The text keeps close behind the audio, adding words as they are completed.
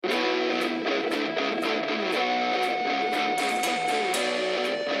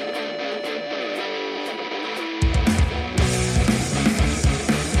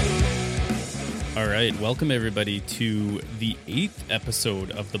right, welcome everybody to the 8th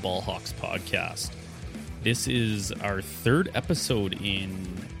episode of the Ball Hawks podcast. This is our 3rd episode in,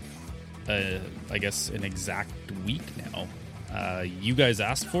 I guess, an exact week now. You guys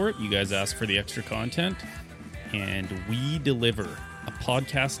asked for it. You guys asked for the extra content, and we deliver a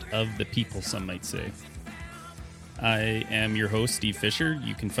podcast of the people, some might say. I am your host, Steve Fisher.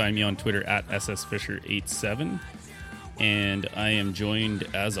 You can find me on Twitter at ssfisher87, and I am joined,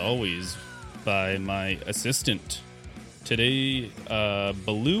 as always, by my assistant today,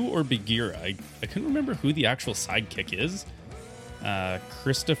 Baloo or Bagheera. I couldn't remember who the actual sidekick is.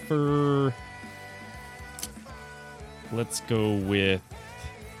 Christopher. Let's go with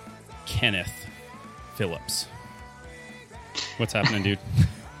Kenneth Phillips. What's happening, dude?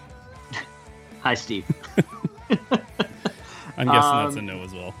 Hi, Steve. I'm guessing that's a no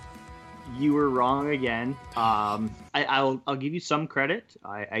as well. You were wrong again. I'll give you some credit.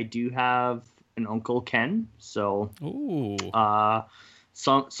 I do have an Uncle Ken, so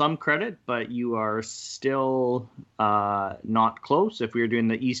some credit, but you are still not close. If we were doing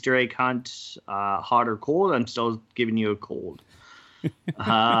the Easter egg hunt, hot or cold, I'm still giving you a cold.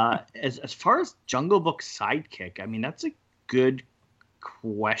 As far as Jungle Book sidekick, I mean, that's a good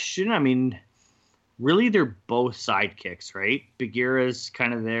question. I mean, really, they're both sidekicks, right? Bagheera's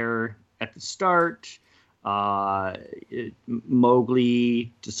kind of there at the start.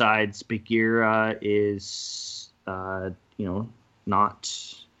 Mowgli decides Bagheera is, not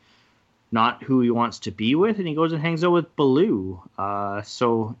who he wants to be with, and he goes and hangs out with Baloo.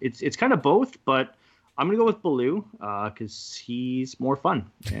 So it's kind of both, but I'm gonna go with Baloo because he's more fun,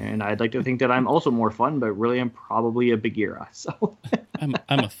 and I'd like to think that I'm also more fun, but really I'm probably a Bagheera. So I'm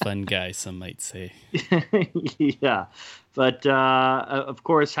a fun guy, some might say. Yeah, but of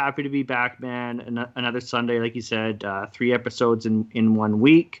course, happy to be back, man. Another Sunday, like you said, 3 episodes in 1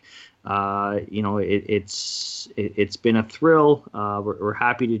 week. It's been a thrill. We're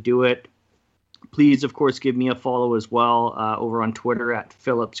happy to do it. Please, of course, give me a follow as well over on Twitter at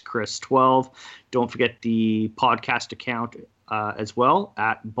PhillipsChris12. Don't forget the podcast account as well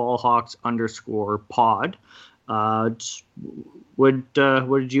at ballhawks_pod. What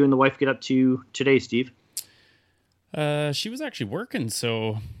did you and the wife get up to today, Steve? She was actually working,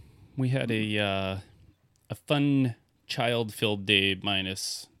 so we had a fun child-filled day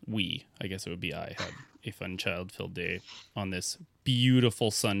minus we. I guess it would be I had a fun child-filled day on this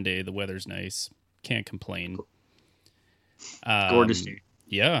beautiful Sunday. The weather's nice. Can't complain. Gorgeous.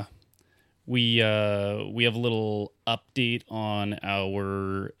 Yeah. We have a little update on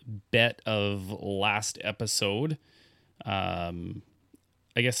our bet of last episode. I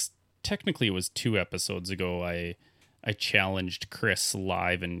guess technically it was 2 episodes ago. I challenged Chris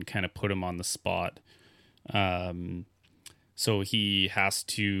live and kind of put him on the spot. So he has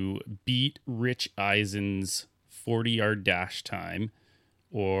to beat Rich Eisen's 40-yard dash time,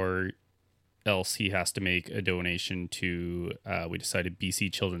 or else he has to make a donation to, we decided,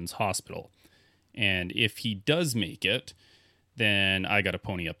 BC Children's Hospital. And if he does make it, then I got to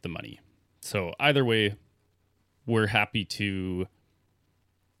pony up the money. So either way, we're happy to,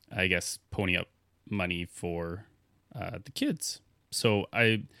 I guess, pony up money for the kids. So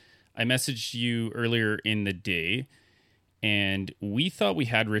I messaged you earlier in the day, and we thought we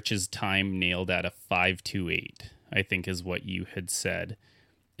had Rich's time nailed at a 5:28, I think is what you had said.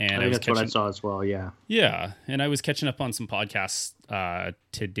 And I think that's what I saw as well, yeah. Yeah, and I was catching up on some podcasts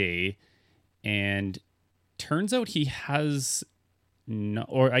today, and turns out he has,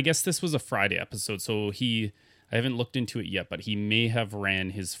 or I guess this was a Friday episode, so I haven't looked into it yet, but he may have ran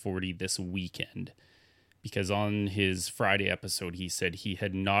his 40 this weekend, because on his Friday episode, he said he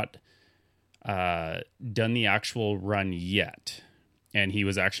had not done the actual run yet, and he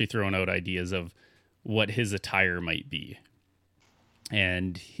was actually throwing out ideas of what his attire might be.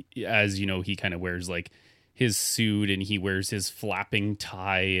 And as you know, he kind of wears like his suit, and he wears his flapping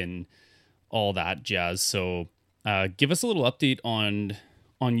tie and all that jazz. So give us a little update on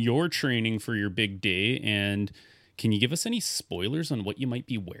your training for your big day, and can you give us any spoilers on what you might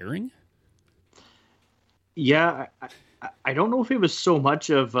be wearing? Yeah, I don't know if it was so much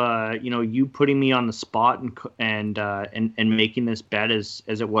of you putting me on the spot and making this bet as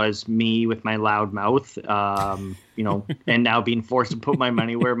it was me with my loud mouth, and now being forced to put my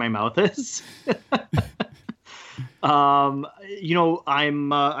money where my mouth is. I'm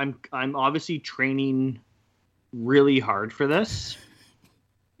obviously training really hard for this.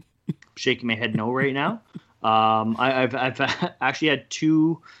 I'm shaking my head no right now. I've actually had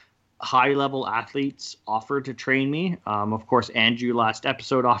 2 high-level athletes offered to train me. Of course, Andrew last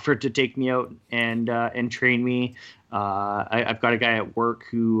episode offered to take me out and train me. I've got a guy at work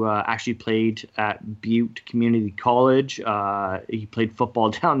who actually played at Butte Community College. He played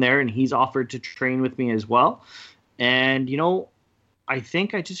football down there, and he's offered to train with me as well. And I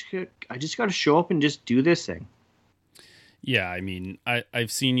think I just got to show up and just do this thing. Yeah, I mean,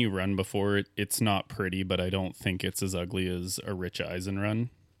 I've seen you run before. It's not pretty, but I don't think it's as ugly as a Rich Eisen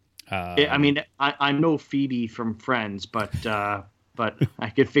run. I mean, I'm no Phoebe from Friends, but I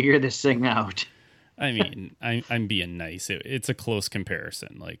could figure this thing out. I mean, I'm being nice. It's a close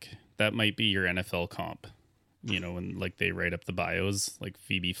comparison. Like, that might be your NFL comp, when like they write up the bios, like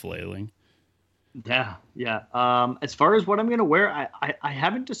Phoebe flailing. Yeah. As far as what I'm gonna wear, I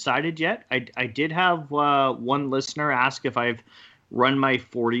haven't decided yet. I did have one listener ask if I've run my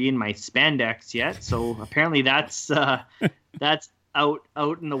 40 in my spandex yet. So apparently that's out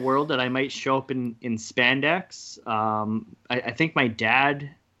in the world that I might show up in spandex. I think my dad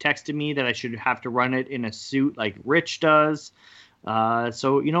texted me that I should have to run it in a suit like Rich does.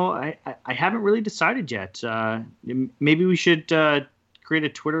 So I haven't really decided yet. Maybe we should create a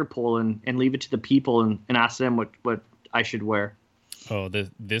Twitter poll and leave it to the people and ask them what I should wear. Oh,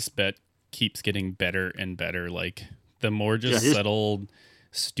 this bet keeps getting better and better. Like, the more just subtle,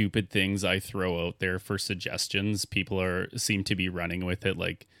 stupid things I throw out there for suggestions, people seem to be running with it.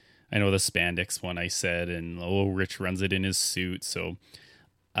 Like, I know the spandex one I said, and Rich runs it in his suit. So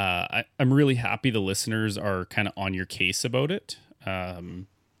I'm really happy the listeners are kind of on your case about it.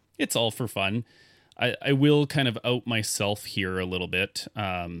 It's all for fun. I will kind of out myself here a little bit.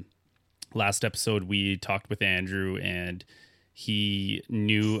 Last episode, we talked with Andrew, and he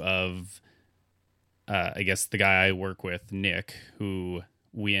knew of, I guess, the guy I work with, Nick, who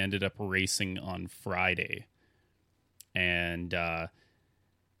we ended up racing on Friday. And I'm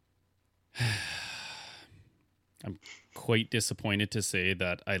quite disappointed to say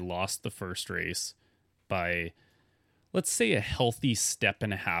that I lost the first race by, let's say, a healthy step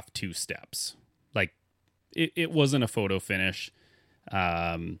and a half, 2 steps. Like, it wasn't a photo finish.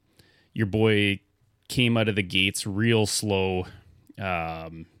 Your boy came out of the gates real slow,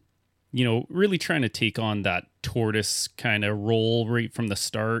 really trying to take on that tortoise kind of roll right from the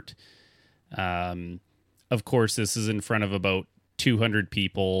start. Of course, this is in front of about 200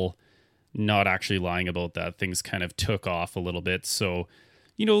 people. Not actually lying about that. Things kind of took off a little bit. So,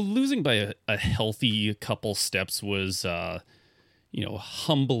 losing by a healthy couple steps was,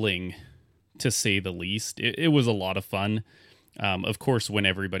 humbling, to say the least. It was a lot of fun. Of course, when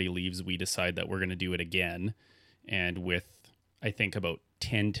everybody leaves, we decide that we're going to do it again. And with, I think, about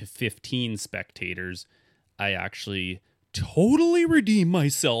 10 to 15 spectators, I actually totally redeem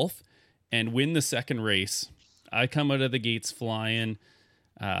myself and win the second race. I come out of the gates flying,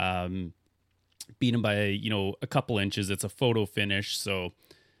 beat him by, a couple inches. It's a photo finish. So,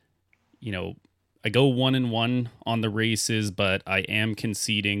 I go 1-1 on the races, but I am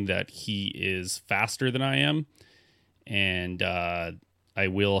conceding that he is faster than I am. And I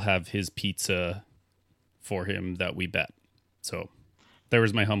will have his pizza for him that we bet. So there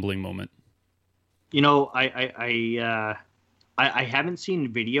was my humbling moment. I haven't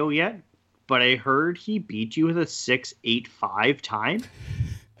seen video yet, but I heard he beat you with a 6.85 time.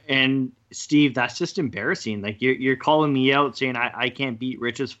 And Steve, that's just embarrassing. Like, you're calling me out saying I can't beat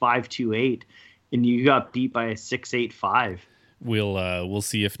Rich's 5.28, and you got beat by a 6.85. We'll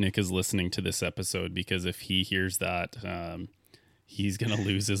see if Nick is listening to this episode, because if he hears that, he's gonna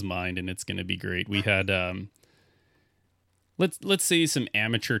lose his mind, and it's gonna be great. We had let's say some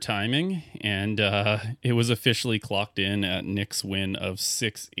amateur timing, and it was officially clocked in at Nick's win of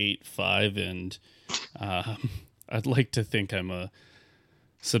 6.85, and I'd like to think I'm a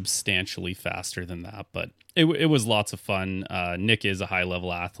substantially faster than that, but it was lots of fun. Nick is a high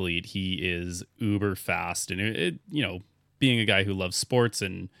level athlete. He is uber fast, and it being a guy who loves sports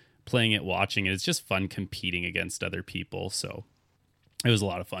and playing it, watching it, it's just fun competing against other people. So it was a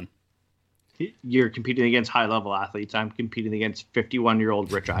lot of fun. You're competing against high level athletes. I'm competing against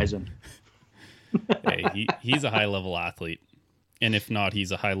 51-year-old Rich Eisen. Hey, he's a high level athlete, and if not,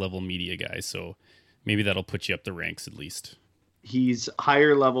 he's a high level media guy. So maybe that'll put you up the ranks at least. He's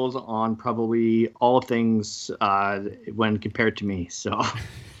higher levels on probably all things when compared to me. So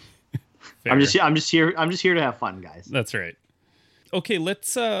I'm just here to have fun, guys. That's right. Okay, let's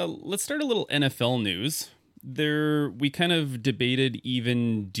start a little NFL news. We kind of debated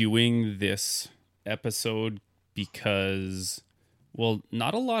even doing this episode because, well,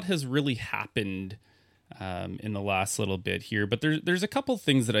 not a lot has really happened in the last little bit here, but there's a couple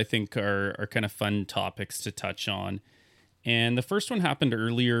things that I think are kind of fun topics to touch on. And the first one happened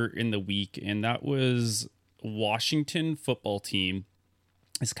earlier in the week, and that was Washington football team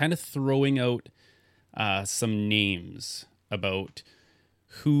is kind of throwing out some names about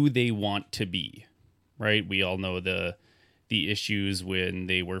who they want to be, right? We all know the issues when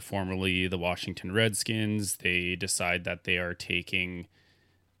they were formerly the Washington Redskins. They decide that they are taking,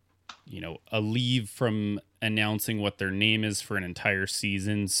 a leave from announcing what their name is for an entire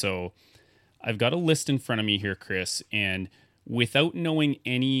season. So I've got a list in front of me here, Chris, and without knowing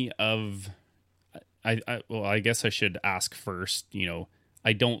any of, I guess I should ask first,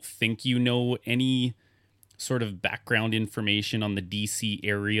 I don't think you know any sort of background information on the DC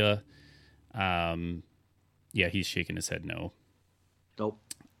area. Yeah, he's shaking his head no. Nope.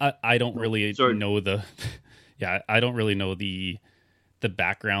 I don't really know the yeah, I don't really know the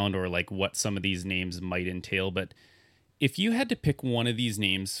background or like what some of these names might entail, but if you had to pick one of these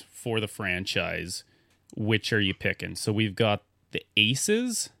names for the franchise, which are you picking? So we've got the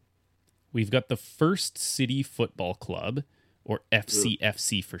Aces, we've got the First City Football Club, or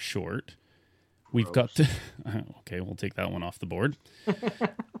FCFC for short. We've got the okay, we'll take that one off the board.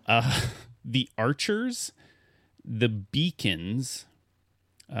 The Archers, the Beacons.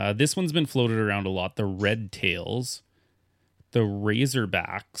 This one's been floated around a lot. The Red Tails, the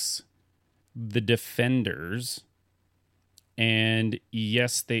Razorbacks, the Defenders, and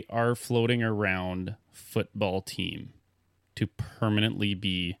yes, they are floating around football team to permanently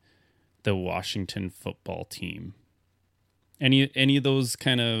be the Washington football team. Any of those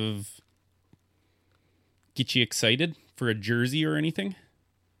kind of get you excited for a jersey or anything?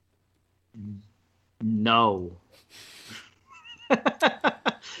 No.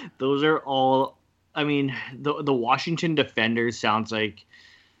 Those are all, I mean, the Washington Defenders sounds like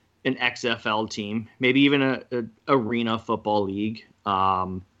an XFL team, maybe even a arena football league.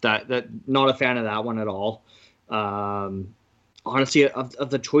 That not a fan of that one at all. Honestly, of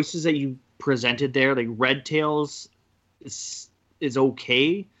the choices that you presented there, like Red Tails is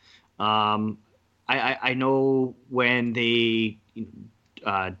okay. I know when they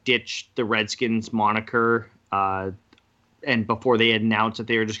ditched the Redskins moniker, and before they had announced that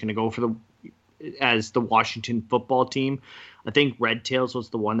they were just going to go as the Washington football team, I think Red Tails was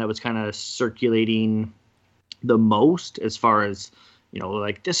the one that was kind of circulating the most as far as,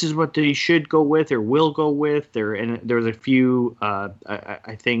 like this is what they should go with or will go with. And there was a few,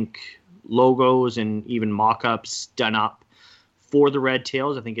 I think, logos and even mock-ups done up for the Red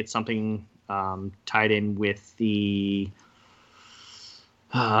Tails. I think it's something tied in with the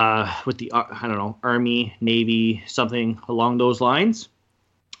I don't know, Army, Navy, something along those lines.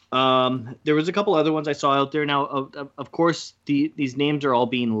 There was a couple other ones I saw out there. Now, of course, these names are all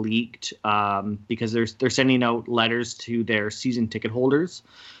being leaked because they're sending out letters to their season ticket holders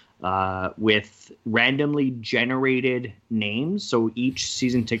with randomly generated names. So each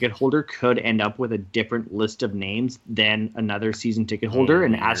season ticket holder could end up with a different list of names than another season ticket holder,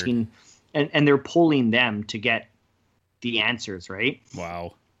 and asking, and they're polling them to get the answers, right?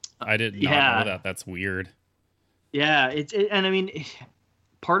 Wow. I did not know that. That's weird. Yeah, and I mean,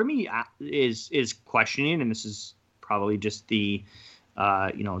 part of me is questioning, and this is probably just the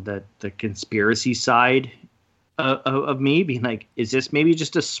the conspiracy side of me being like, is this maybe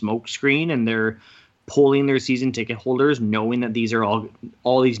just a smoke screen and they're polling their season ticket holders knowing that these are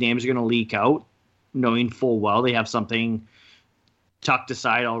all these names are going to leak out, knowing full well they have something tucked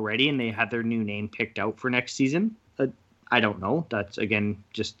aside already and they have their new name picked out for next season? I don't know. That's, again,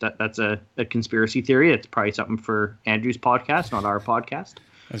 just that's a conspiracy theory. It's probably something for Andrew's podcast, not our podcast.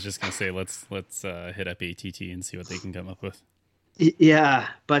 I was just gonna say let's hit up ATT and see what they can come up with. Yeah,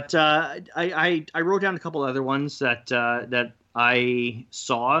 but I wrote down a couple other ones that I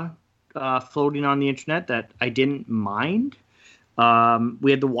saw floating on the internet that I didn't mind.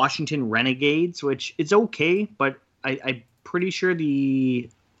 We had the Washington Renegades, which is okay, but I'm pretty sure the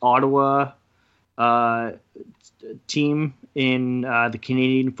Ottawa team in the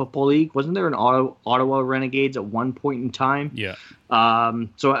Canadian Football League, wasn't there an Ottawa Renegades at one point in time? Yeah.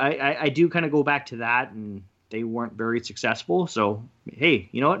 So I do kind of go back to that, and they weren't very successful. So hey,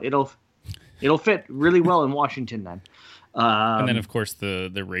 you know what? It'll fit really well in Washington then. And then of course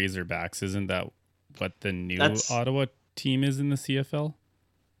the Razorbacks, isn't that what the new Ottawa team is in the CFL?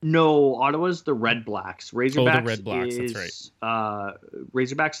 No, Ottawa's the Red Blacks. Razorbacks. Oh, the Red Blacks. That's right.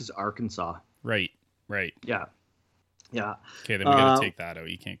 Razorbacks is Arkansas. Right. Yeah. Okay, then we got to take that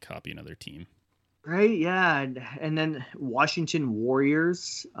out. You can't copy another team. Right, yeah. And then Washington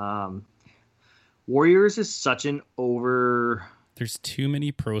Warriors. Warriors is such an over... There's too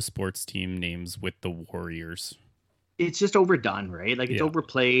many pro sports team names with the Warriors. It's just overdone, right? Like, it's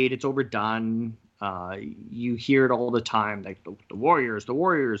overplayed. It's overdone. You hear it all the time, like the Warriors,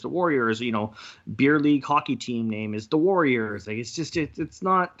 beer league hockey team name is the Warriors. Like, it's just, it's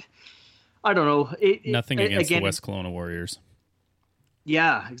not... I don't know. Nothing against again, the West Kelowna Warriors.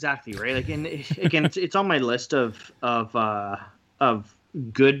 Yeah, exactly. Right. Like, and again, it's on my list of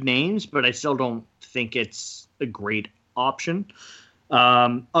good names, but I still don't think it's a great option.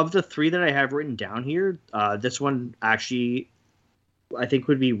 Of the three that I have written down here, this one actually I think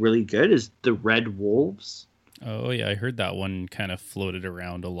would be really good is the Red Wolves. Oh yeah, I heard that one kind of floated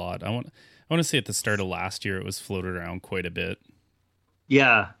around a lot. I want to say at the start of last year it was floated around quite a bit.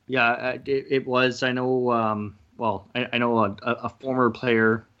 Yeah, it was. I know. Well, I know a former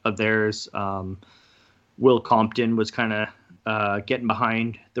player of theirs, Will Compton, was kind of getting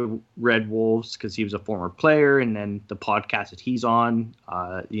behind the Red Wolves because he was a former player, and then the podcast that he's on,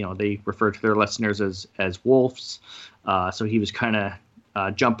 they refer to their listeners as Wolves. So he was kind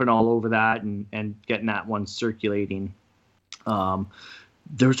of jumping all over that and getting that one circulating.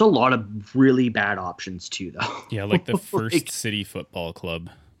 There's a lot of really bad options too, though. Yeah, like the First City Football Club.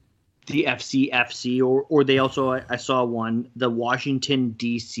 The FCFC, or they also, I saw one, the Washington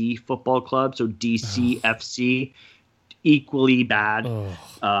DC Football Club, so DCFC, equally bad.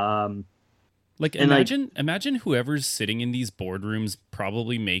 Like imagine whoever's sitting in these boardrooms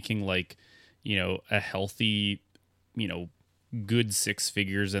probably making like, a healthy, good six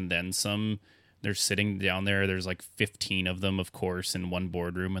figures and then some. They're sitting down there. There's like 15 of them, of course, in one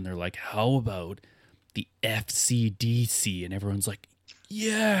boardroom, and they're like, "How about the FCDC?" And everyone's like,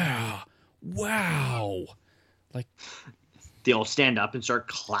 "Yeah, wow!" Like they all stand up and start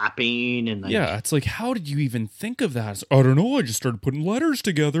clapping and like, yeah, it's like, how did you even think of that? I don't know. I just started putting letters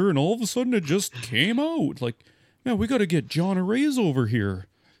together, and all of a sudden, it just came out. Like, man, we got to get John Arrays over here.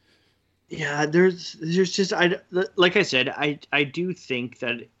 Yeah, there's just like I said, I do think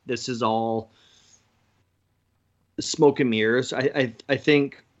that this is all smoke and mirrors. I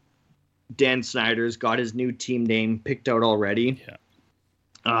think Dan Snyder's got his new team name picked out already.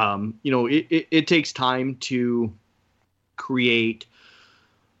 Yeah. It takes time to create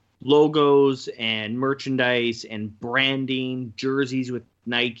logos and merchandise and branding, jerseys with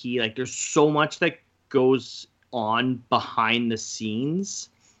Nike. Like, there's so much that goes on behind the scenes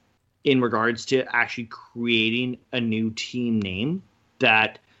in regards to actually creating a new team name,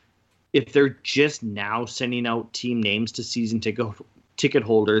 that if they're just now sending out team names to season ticket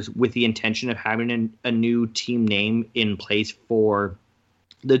holders with the intention of having a new team name in place for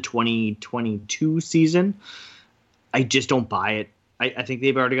the 2022 season, I just don't buy it. I think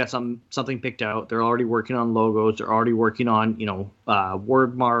they've already got something picked out. They're already working on logos. They're already working on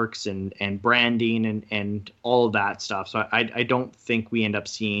word marks and branding and all of that stuff. So I don't think we end up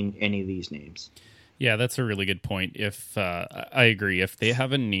seeing any of these names. Yeah, that's a really good point. If I agree, if they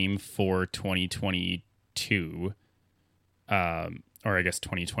have a name for 2022, or I guess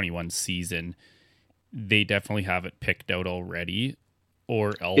 2021 season, they definitely have it picked out already.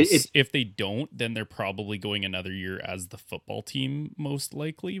 Or else, if they don't, then they're probably going another year as the football team, most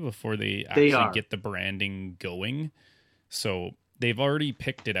likely, before they actually get the branding going. So they've already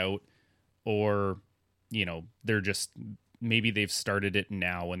picked it out, or, they're just, maybe they've started it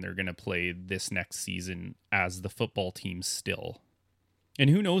now and they're going to play this next season as the football team still. And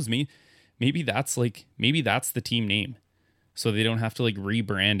who knows, maybe that's the team name. So they don't have to like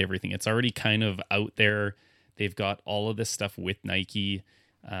rebrand everything. It's already kind of out there. They've got all of this stuff with Nike.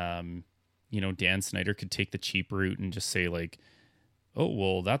 Dan Snyder could take the cheap route and just say like, oh,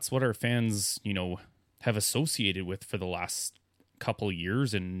 well, that's what our fans, have associated with for the last couple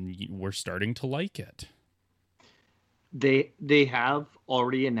years, and we're starting to like it. They have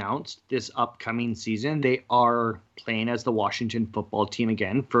already announced this upcoming season they are playing as the Washington football team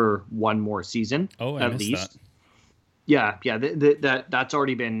again for one more season. Oh, at least. That. Yeah. That's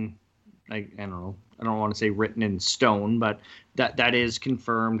already been, I don't know. I don't want to say written in stone, but that is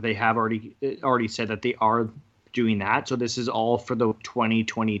confirmed. They have already said that they are doing that. So this is all for the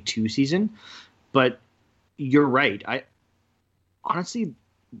 2022 season. But you're right. I honestly,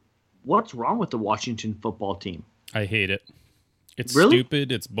 what's wrong with the Washington football team? I hate it. It's really?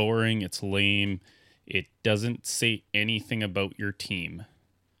 Stupid. It's boring. It's lame. It doesn't say anything about your team.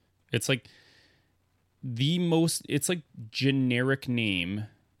 It's like it's like generic name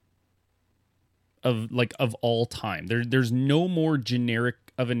of all time. There's no more generic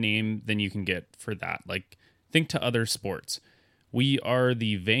of a name than you can get for that. Like, think to other sports. We are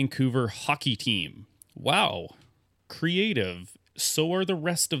the Vancouver hockey team. Wow. Creative. So are the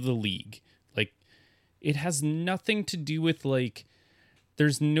rest of the league. Like, it has nothing to do with like,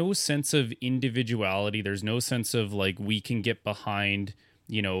 there's no sense of individuality. There's no sense of like, we can get behind,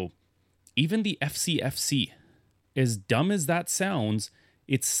 even the FCFC. As dumb as that sounds,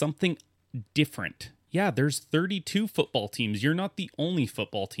 it's something different. Yeah, there's 32 football teams. You're not the only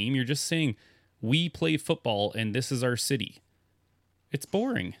football team. You're just saying we play football and this is our city. It's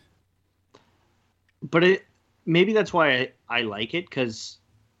boring. But maybe that's why I like it, because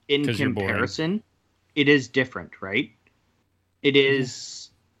in comparison, it is different, right? It is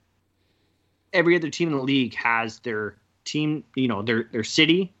every other team in the league has their team, their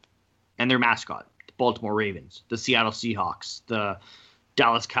city and their mascot. The Baltimore Ravens, the Seattle Seahawks, the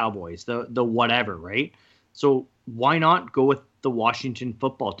Dallas Cowboys, the whatever, right? So why not go with the Washington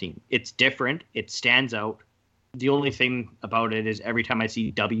football team? It's different. It stands out. The only thing about it is every time I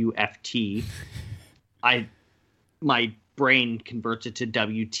see WFT, my brain converts it to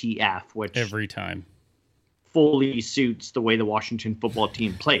WTF, which every time fully suits the way the Washington football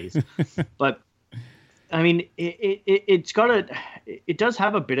team plays. But I mean, it does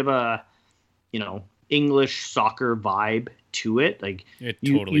have a bit of a, English soccer vibe to it. Like it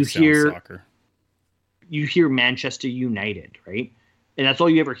totally sounds soccer. You hear Manchester United, right? And that's all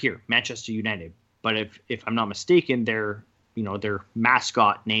you ever hear, Manchester United. But if I'm not mistaken, their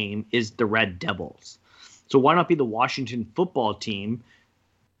mascot name is the Red Devils. So why not be the Washington football team,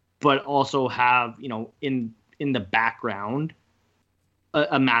 but also have, in the background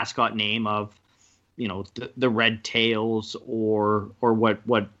a mascot name of, the Red Tails or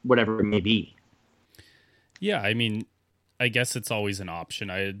whatever it may be. Yeah, I mean, I guess it's always an option.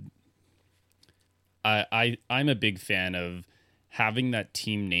 I'm a big fan of having that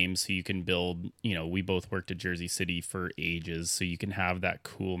team name so you can build, we both worked at Jersey City for ages, so you can have that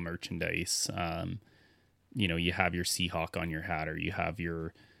cool merchandise. You have your Seahawk on your hat, or you have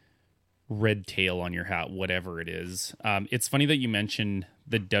your red tail on your hat, whatever it is. It's funny that you mentioned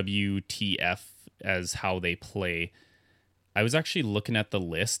the WTF as how they play. I was actually looking at the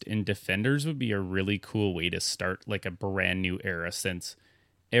list, and Defenders would be a really cool way to start like a brand new era, since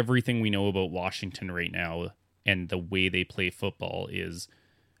everything we know about Washington right now and the way they play football is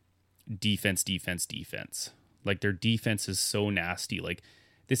defense, defense, defense. Like their defense is so nasty. Like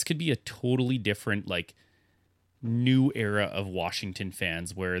this could be a totally different, like, new era of Washington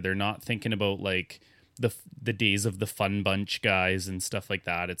fans where they're not thinking about like the days of the Fun Bunch guys and stuff like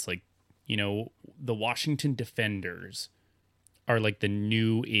that. It's like, the Washington Defenders are like the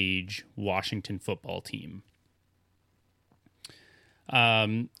new age Washington football team.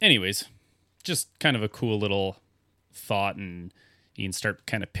 Anyways, just kind of a cool little thought, and you can start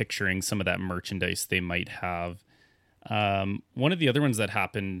kind of picturing some of that merchandise they might have. One of the other ones that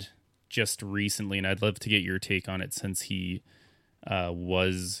happened just recently, and I'd love to get your take on it since he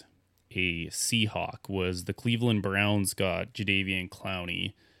was a Seahawk, was the Cleveland Browns got Jadeveon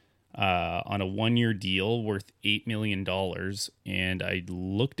Clowney on a 1-year deal worth $8 million. And I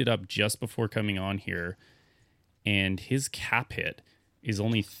looked it up just before coming on here, and his cap hit is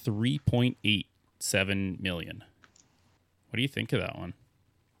only $3.87 million. What do you think of that one?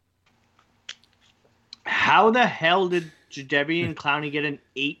 How the hell did Jadeveon Clowney get an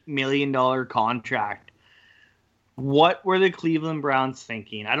 $8 million contract? What were the Cleveland Browns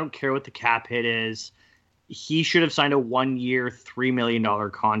thinking? I don't care what the cap hit is. He should have signed a 1-year, $3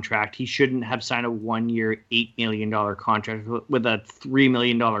 million contract. He shouldn't have signed a 1-year, $8 million contract with a $3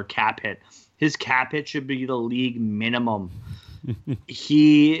 million cap hit. His cap hit should be the league minimum.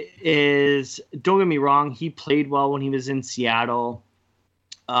 He is, don't get me wrong, he played well when he was in Seattle.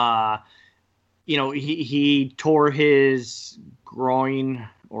 He tore his groin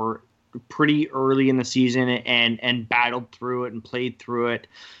or pretty early in the season and battled through it and played through it,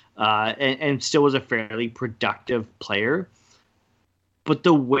 and still was a fairly productive player. But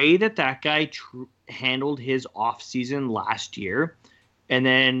the way that guy handled his offseason last year, and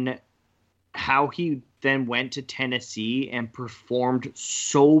then how he then went to Tennessee and performed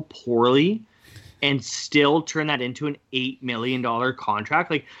so poorly and still turned that into an $8 million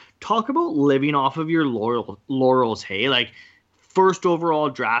contract. Like, talk about living off of your laurels, hey? Like, first overall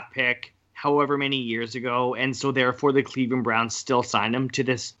draft pick, however many years ago, and so therefore the Cleveland Browns still signed him to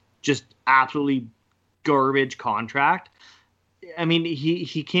this just absolutely garbage contract. I mean,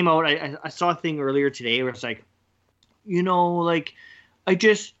 he came out, I saw a thing earlier today where it's like, I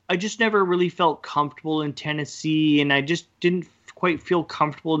just never really felt comfortable in Tennessee, and I just didn't quite feel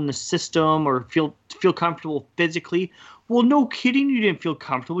comfortable in the system or feel comfortable physically. Well, no kidding, you didn't feel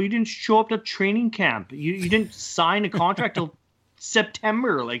comfortable. You didn't show up to training camp. You didn't sign a contract till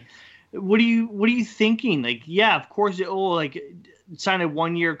September. Like, what are you thinking? Like, yeah, of course, sign a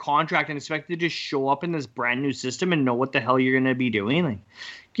 1-year contract and expect to just show up in this brand new system and know what the hell you're going to be doing. Like,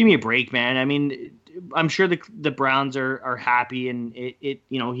 give me a break, man. I mean, I'm sure the Browns are happy, and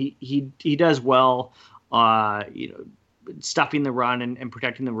he does well, stuffing the run and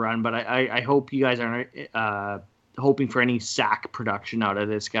protecting the run. But I hope you guys aren't hoping for any sack production out of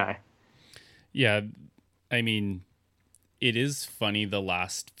this guy. Yeah, I mean, it is funny the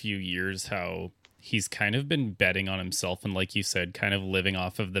last few years how he's kind of been betting on himself, and like you said, kind of living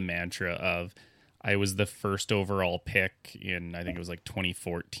off of the mantra of, I was the first overall pick in, I think it was like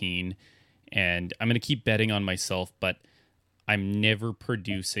 2014, and I'm going to keep betting on myself, but I'm never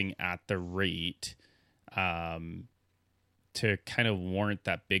producing at the rate to kind of warrant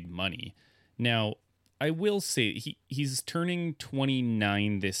that big money. Now, I will say he's turning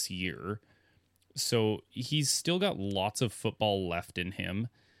 29 this year, so he's still got lots of football left in him.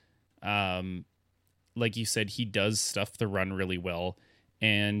 Like you said, he does stuff the run really well.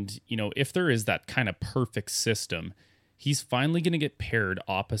 And, you know, if there is that kind of perfect system, he's finally going to get paired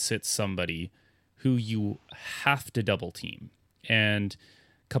opposite somebody who you have to double team. And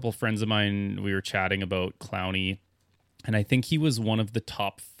a couple friends of mine, we were chatting about Clowney, and I think he was one of the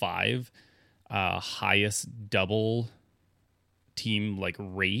top 5 highest double team like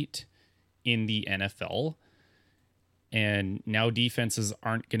rate in the NFL. And now defenses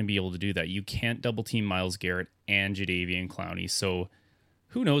aren't going to be able to do that. You can't double team Myles Garrett and Jadeveon Clowney. So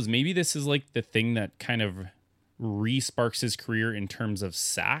who knows? Maybe this is like the thing that kind of re-sparks his career in terms of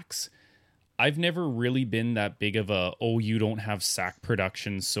sacks. I've never really been that big of a, oh, you don't have sack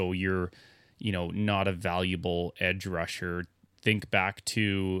production, so you're, you know, not a valuable edge rusher. Think back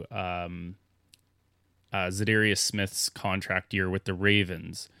to Zadarius Smith's contract year with the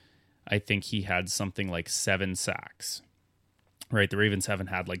Ravens. I think he had something like 7 sacks, right? The Ravens haven't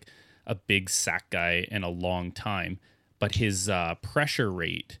had like a big sack guy in a long time, but his pressure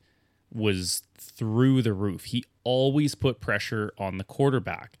rate was through the roof. He always put pressure on the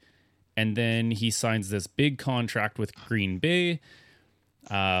quarterback. And then he signs this big contract with Green Bay.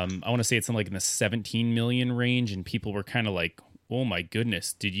 I want to say it's something like in the 17 million range. And people were kind of like, oh my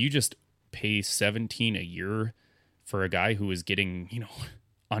goodness, did you just pay 17 a year for a guy who was getting, you know,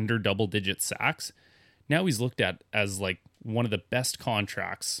 under double-digit sacks? Now he's looked at as like one of the best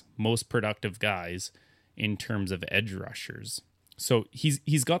contracts, most productive guys in terms of edge rushers. So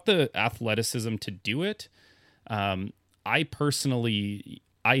he's got the athleticism to do it. I personally,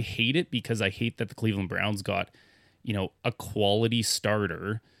 I hate it because I hate that the Cleveland Browns got, you know, a quality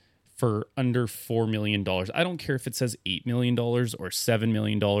starter for under $4 million. I don't care if it says $8 million or $7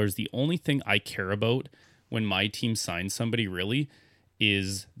 million. The only thing I care about when my team signs somebody really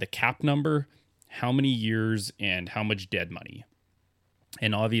is the cap number, how many years, and how much dead money.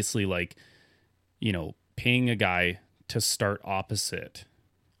 And obviously, like, you know, paying a guy to start opposite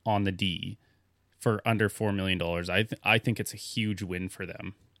on the D for under $4 million, I think it's a huge win for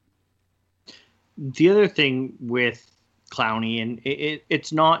them. The other thing with Clowney, and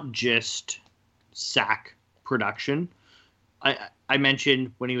it's not just sack production. I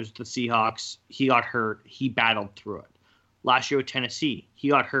mentioned when he was with the Seahawks, he got hurt. He battled through it. Last year with Tennessee, he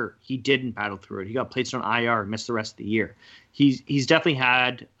got hurt. He didn't battle through it. He got placed on IR, missed the rest of the year. He's definitely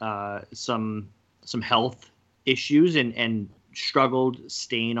had some health issues and struggled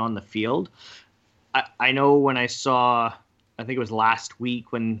staying on the field. I know when I saw, I think it was last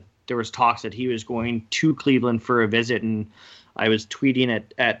week when there was talks that he was going to Cleveland for a visit, and I was tweeting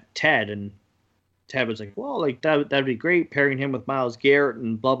at Ted, and Ted was like, well, like that'd be great, pairing him with Myles Garrett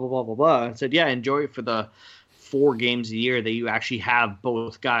and blah, blah, blah, blah, blah. I said, yeah, enjoy it for the 4 games a year that you actually have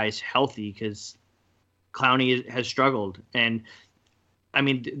both guys healthy, because Clowney has struggled. And I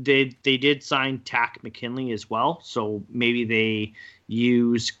mean, they did sign Tack McKinley as well, so maybe they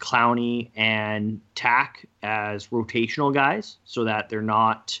use Clowney and Tack as rotational guys so that they're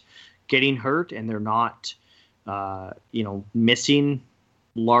not getting hurt and they're not missing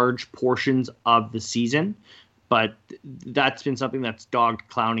large portions of the season. But that's been something that's dogged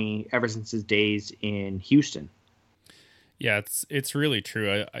Clowney ever since his days in Houston. Yeah, it's really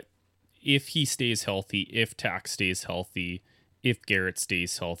true. If he stays healthy, if Tack stays healthy, if Garrett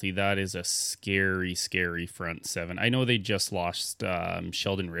stays healthy, that is a scary, scary front 7. I know they just lost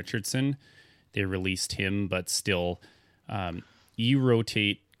Sheldon Richardson. They released him, but still, you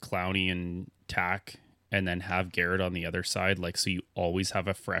rotate Clowney and Tack and then have Garrett on the other side, like, so you always have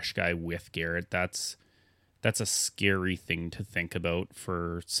a fresh guy with Garrett. That's a scary thing to think about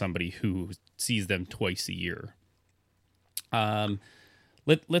for somebody who sees them twice a year.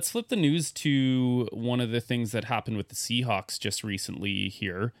 Let's flip the news to one of the things that happened with the Seahawks just recently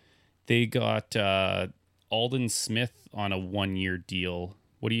here. They got Aldon Smith on a 1-year deal.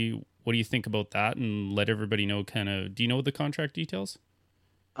 What do you think about that? And let everybody know kind of, do you know the contract details?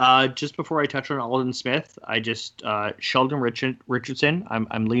 Just before I touch on Aldon Smith, I just Sheldon Richardson.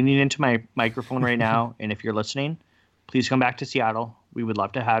 I'm leaning into my microphone right now, and if you're listening, please come back to Seattle. We would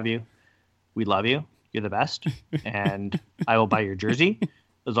love to have you. We love you. You're the best. And I will buy your jersey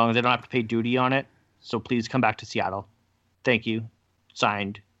as long as I don't have to pay duty on it. So please come back to Seattle. Thank you.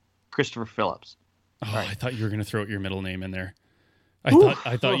 Signed, Christopher Phillips. Oh, Right. I thought you were going to throw out your middle name in there.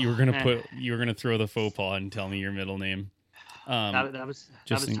 I thought you were going to throw the faux pas and tell me your middle name. That was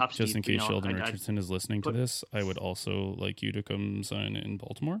tough, just in Steve. case Sheldon Richardson is listening to this, I would also like you to come sign in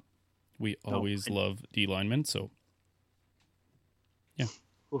Baltimore. We always love D linemen, so yeah.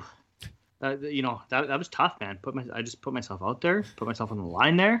 That was tough, man. I just put myself out there, put myself on the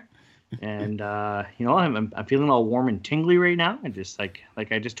line there, and I'm feeling all warm and tingly right now. And just like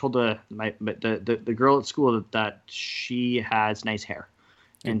I just told the girl at school that she has nice hair,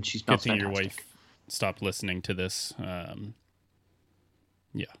 and she smells fantastic. Your wife stopped listening to this.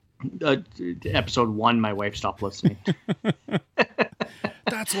 Yeah. Episode 1, my wife stopped listening.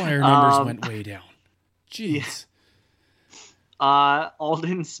 That's why our numbers went way down. Jeez.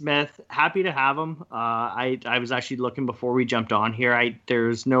 Alden Smith, happy to have him. I was actually looking before we jumped on here.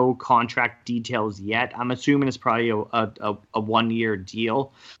 There's no contract details yet. I'm assuming it's probably a 1-year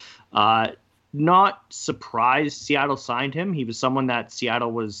deal. Not surprised Seattle signed him. He was someone that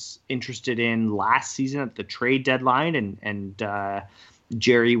Seattle was interested in last season at the trade deadline, and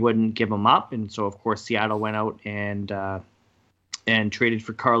Jerry wouldn't give him up, and so of course Seattle went out and traded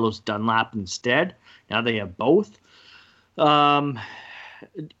for Carlos Dunlap instead. Now they have both. Alden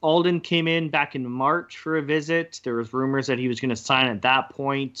came in back in March for a visit. There was rumors that he was going to sign at that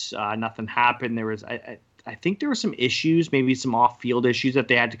point. Nothing happened. There was I think there were some issues, maybe some off-field issues that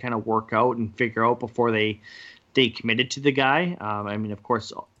they had to kind of work out and figure out before they committed to the guy. I mean, of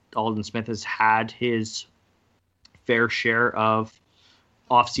course, Alden Smith has had his fair share of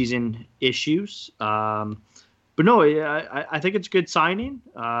off-season issues. But no, I think it's a good signing.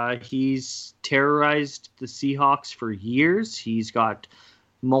 He's terrorized the Seahawks for years. He's got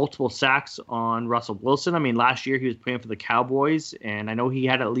multiple sacks on Russell Wilson. I mean, last year he was playing for the Cowboys, and I know he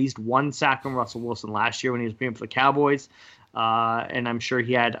had at least 1 sack on Russell Wilson last year when he was playing for the Cowboys. And I'm sure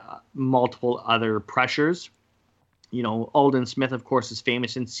he had multiple other pressures. Alden Smith, of course, is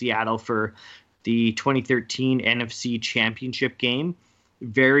famous in Seattle for the 2013 NFC Championship game.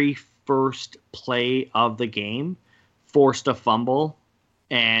 Very first play of the game, forced a fumble,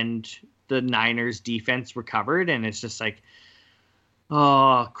 and the Niners defense recovered, and it's just like,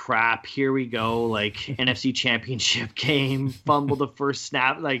 oh crap, here we go, like NFC Championship game, fumble the first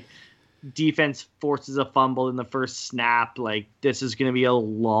snap, like defense forces a fumble in the first snap, like this is going to be a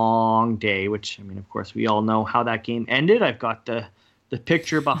long day, which, I mean, of course, we all know how that game ended. I've got the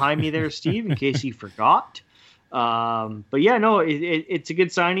picture behind me there, Steve, in case you forgot. But yeah, no, it's a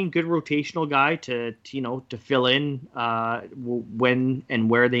good signing, good rotational guy to fill in when and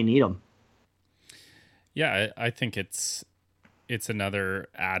where they need him. Yeah, I think it's another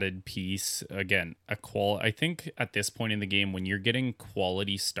added piece. Again, I think at this point in the game, when you're getting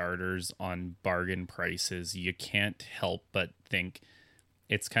quality starters on bargain prices, you can't help but think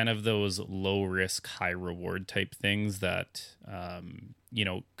it's kind of those low risk, high reward type things that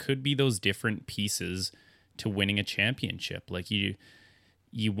could be those different pieces to winning a championship. Like you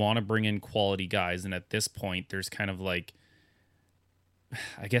want to bring in quality guys, and at this point there's kind of like,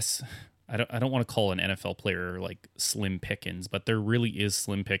 I guess I don't want to call an NFL player like slim pickings, but there really is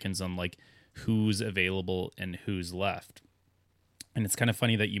slim pickings on like who's available and who's left. And it's kind of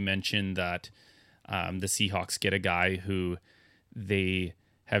funny that you mentioned that the Seahawks get a guy who they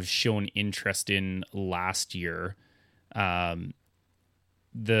have shown interest in last year.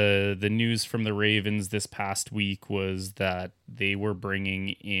 The news from the Ravens this past week was that they were bringing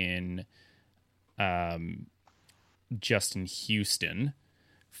in Justin Houston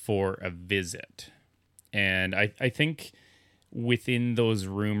for a visit. And I think within those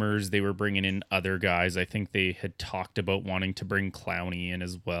rumors, they were bringing in other guys. I think they had talked about wanting to bring Clowney in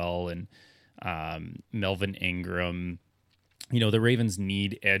as well, and Melvin Ingram. The Ravens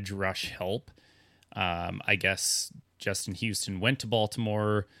need edge rush help. I guess Justin Houston went to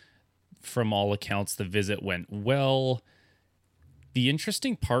Baltimore. From all accounts, the visit went well. The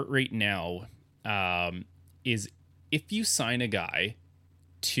interesting part right now is if you sign a guy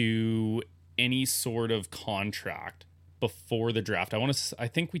to any sort of contract before the draft, I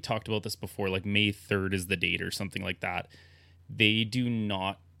think we talked about this before, like May 3rd is the date or something like that. They do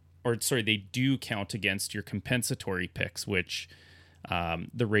count against your compensatory picks, which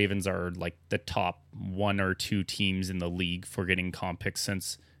the Ravens are like the top 1 or 2 teams in the league for getting comp picks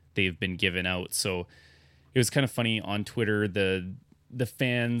since they've been given out. So it was kind of funny on Twitter. The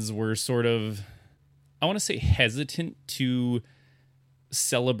fans were sort of, I want to say, hesitant to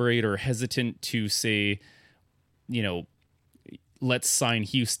celebrate or hesitant to say, you know, let's sign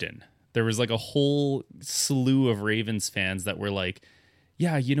Houston. There was like a whole slew of Ravens fans that were like,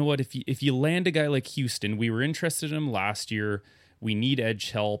 yeah, you know what? If you land a guy like Houston, we were interested in him last year. We need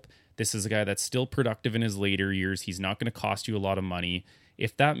edge help. This is a guy that's still productive in his later years. He's not going to cost you a lot of money.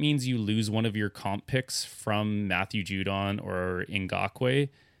 If that means you lose one of your comp picks from Matthew Judon or Ngakoue,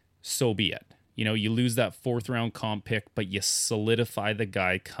 so be it. You know, you lose that 4th round comp pick, but you solidify the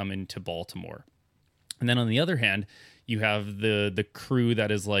guy coming to Baltimore. And then on the other hand, you have the crew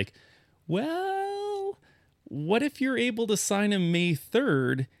that is like, well, what if you're able to sign him May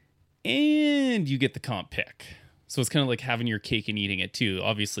 3rd and you get the comp pick? So it's kind of like having your cake and eating it too.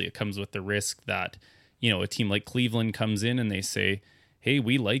 Obviously, it comes with the risk that, you know, a team like Cleveland comes in and they say, hey,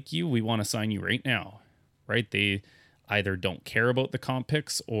 we like you. We want to sign you right now, right? They either don't care about the comp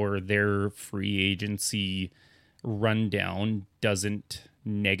picks or their free agency rundown doesn't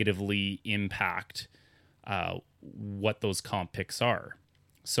negatively impact what those comp picks are.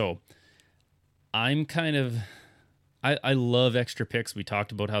 So I'm kind of, I love extra picks. We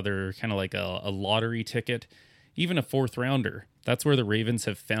talked about how they're kind of like a lottery ticket, even a 4th rounder. That's where the Ravens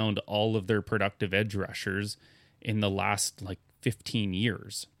have found all of their productive edge rushers in the last like 15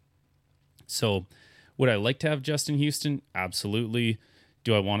 years. So would I like to have Justin Houston? Absolutely.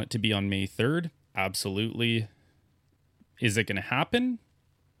 Do I want it to be on May 3rd? Absolutely. Is it going to happen?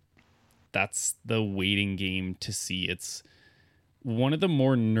 That's the waiting game to see. It's one of the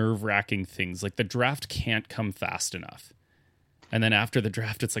more nerve-wracking things. Like, the draft can't come fast enough. And then after the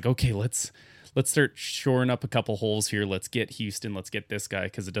draft, it's like, okay, let's start shoring up a couple holes here. Let's get Houston. Let's get this guy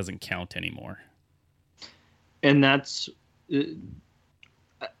because it doesn't count anymore. And that's,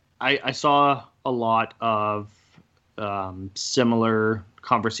 I saw a lot of similar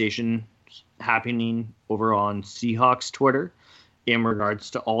conversation happening over on Seahawks Twitter in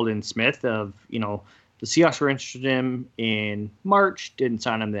regards to Aldon Smith of, you know, the Seahawks were interested in him in March, didn't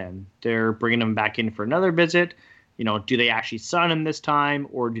sign him then. They're bringing him back in for another visit. You know, do they actually sign him this time,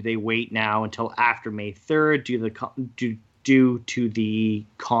 or do they wait now until after May 3rd due to the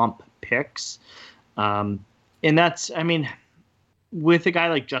comp picks? And that's, I mean, with a guy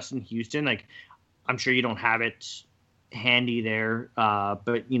like Justin Houston, like, I'm sure you don't have it handy there,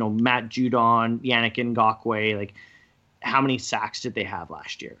 but, you know, Matt Judon, Yannick Ngakoue, like, how many sacks did they have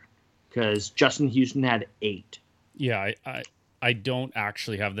last year? Because Justin Houston had 8. Yeah, I don't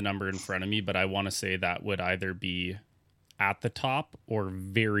actually have the number in front of me, but I want to say that would either be at the top or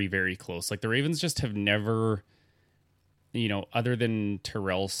very, very close. Like, the Ravens just have never, you know, other than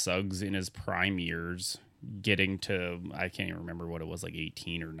Terrell Suggs in his prime years, getting to, I can't even remember what it was, like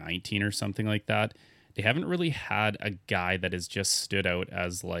 18 or 19 or something like that. They haven't really had a guy that has just stood out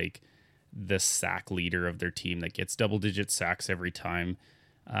as like the sack leader of their team that gets double-digit sacks every time.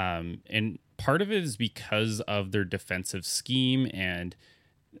 And part of it is because of their defensive scheme and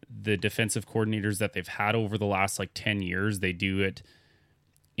the defensive coordinators that they've had over the last like 10 years. They do it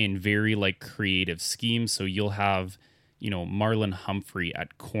in very like creative schemes. So you'll have, you know, Marlon Humphrey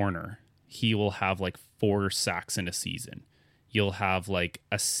at corner. He will have like 4 sacks in a season. You'll have like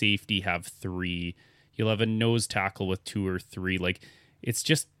a safety have 3. You'll have a nose tackle with 2 or 3. Like, it's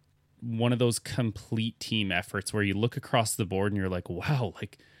just one of those complete team efforts where you look across the board and you're like, wow,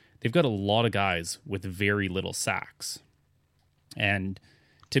 like, they've got a lot of guys with very little sacks. And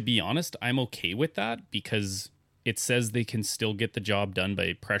to be honest, I'm okay with that because it says they can still get the job done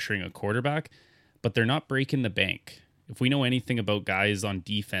by pressuring a quarterback, but they're not breaking the bank. If we know anything about guys on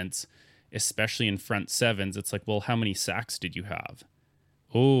defense, especially in front sevens, it's like, well, how many sacks did you have?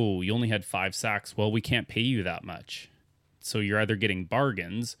 Oh, you only had 5 sacks. Well, we can't pay you that much. So you're either getting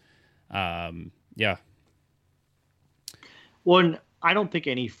bargains. Yeah. Well, I don't think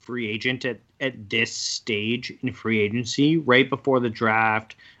any free agent at this stage in free agency, right before the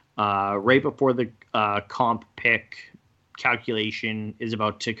draft, right before the comp pick calculation is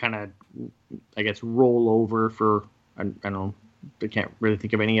about to kind of, I guess, roll over for, I don't know, I can't really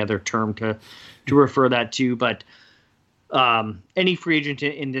think of any other term to refer that to, but any free agent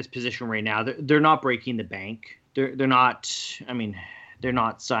in this position right now, they're not breaking the bank. They're not, I mean, they're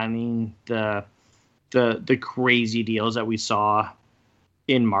not signing the crazy deals that we saw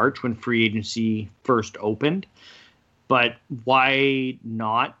in March when free agency first opened. But why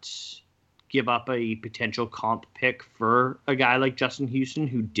not give up a potential comp pick for a guy like Justin Houston,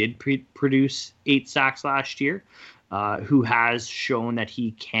 who did produce 8 sacks last year, who has shown that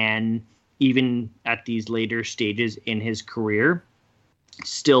he can, even at these later stages in his career,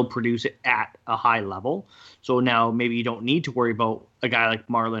 still produce it at a high level. So now maybe you don't need to worry about a guy like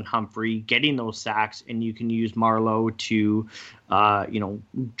Marlon Humphrey getting those sacks, and you can use Marlowe to,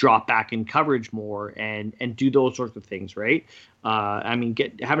 drop back in coverage more and do those sorts of things, right? Having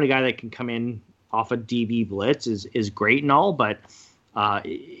a guy that can come in off a DB blitz is great and all, but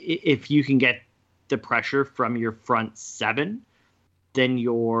if you can get the pressure from your front seven, then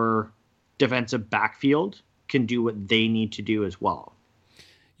your defensive backfield can do what they need to do as well.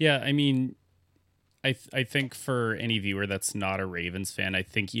 Yeah, I mean, I think for any viewer that's not a Ravens fan, I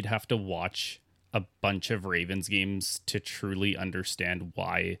think you'd have to watch a bunch of Ravens games to truly understand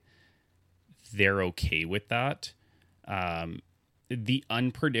why they're okay with that. The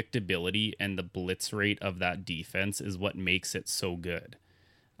unpredictability and the blitz rate of that defense is what makes it so good.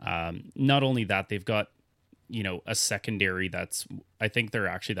 Not only that, they've got, a secondary that's, I think they're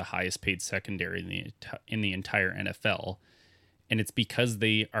actually the highest paid secondary in the entire NFL. And it's because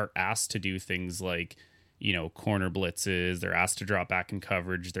they are asked to do things like, corner blitzes. They're asked to drop back in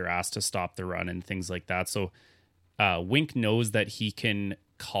coverage. They're asked to stop the run and things like that. So Wink knows that he can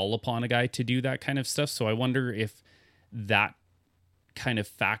call upon a guy to do that kind of stuff. So I wonder if that kind of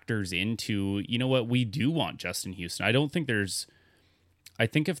factors into, what we do want Justin Houston. I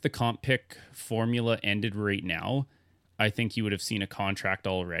think if the comp pick formula ended right now, I think you would have seen a contract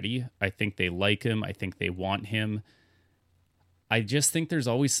already. I think they like him. I think they want him. I just think there's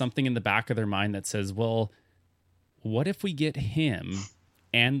always something in the back of their mind that says, well, what if we get him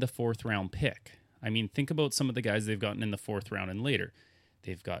and the 4th round pick? I mean, think about some of the guys they've gotten in the 4th round and later.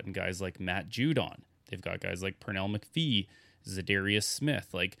 They've gotten guys like Matt Judon. They've got guys like Pernell McPhee, Zadarius Smith,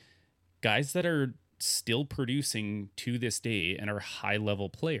 like guys that are still producing to this day and are high-level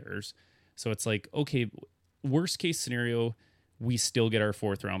players. So it's like, okay, worst case scenario, we still get our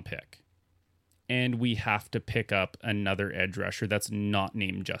 4th round pick. And we have to pick up another edge rusher that's not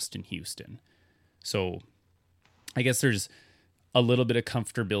named Justin Houston. So I guess there's a little bit of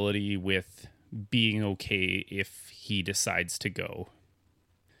comfortability with being okay if he decides to go.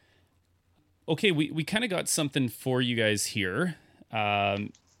 Okay, we kind of got something for you guys here.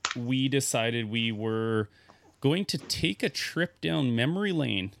 We decided we were going to take a trip down memory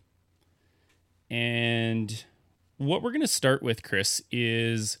lane. And what we're going to start with, Chris,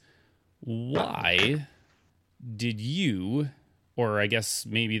 is why did you, or I guess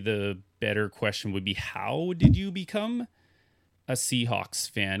maybe the better question would be, how did you become a Seahawks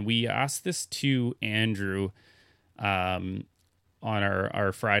fan? We asked this to Andrew on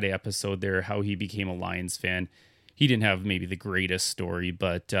our Friday episode there, how he became a Lions fan. He didn't have maybe the greatest story,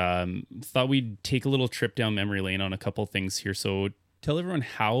 but thought we'd take a little trip down memory lane on a couple things here. So tell everyone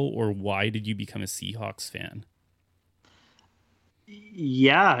how or why did you become a Seahawks fan?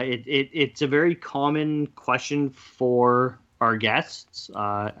 Yeah, it's a very common question for our guests.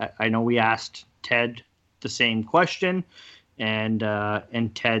 I know we asked Ted the same question, and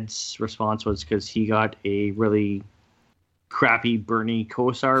Ted's response was because he got a really crappy Bernie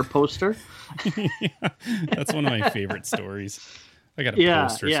Kosar poster. Yeah, that's one of my favorite stories. I got a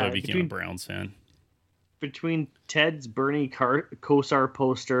poster, so I became a Browns fan. Between Ted's Bernie Kosar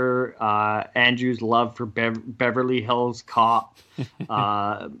poster, Andrew's love for Beverly Hills Cop,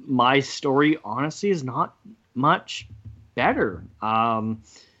 my story honestly is not much better.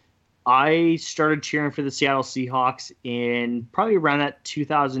 I started cheering for the Seattle Seahawks in probably around that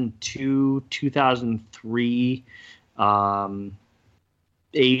 2002, 2003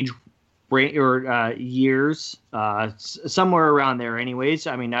 age or years, somewhere around there anyways.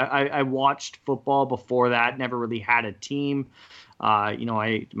 I mean, I watched football before that, never really had a team.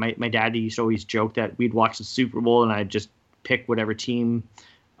 My dad used to always joke that we'd watch the Super Bowl and I'd just pick whatever team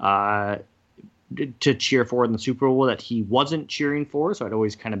to cheer for in the Super Bowl that he wasn't cheering for. So I'd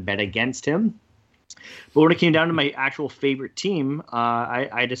always kind of bet against him. But when it came down to my actual favorite team,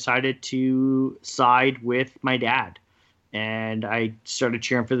 I decided to side with my dad. And I started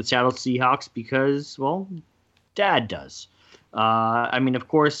cheering for the Seattle Seahawks because, well, Dad does. Of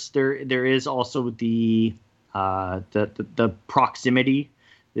course, there is also the proximity.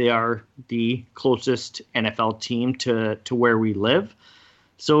 They are the closest NFL team to where we live.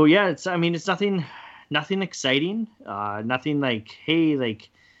 So yeah, it's nothing exciting. Nothing like, hey, like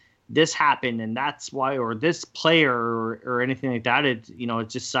this happened and that's why, or this player or anything like that. It's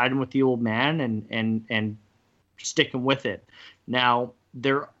just siding with the old man and sticking with it. Now,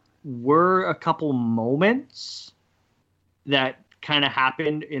 there were a couple moments that kind of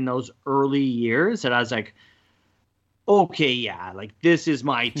happened in those early years that I was like, okay, yeah, like this is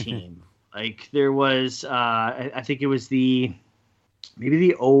my team. Like there was, I think it was maybe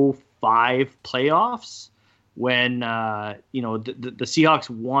the 05 playoffs. when the Seahawks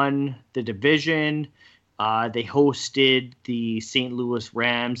won the division. They hosted the St. Louis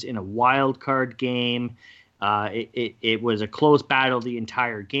Rams in a wild card game. It was a close battle the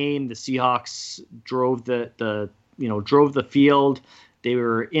entire game. The Seahawks drove the field. They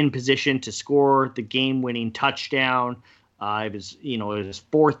were in position to score the game-winning touchdown. It was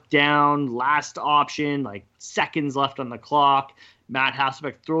fourth down, last option, like seconds left on the clock. Matt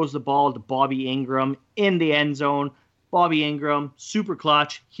Hasselbeck throws the ball to Bobby Ingram in the end zone. Bobby Ingram, super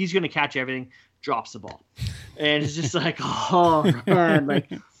clutch. He's going to catch everything. Drops the ball, and it's just like, oh man,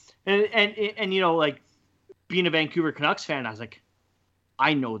 like, and like being a Vancouver Canucks fan, I was like,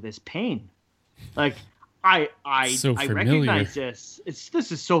 I know this pain, like I recognize this.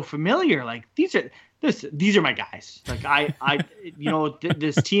 This is so familiar. Like these are my guys. Like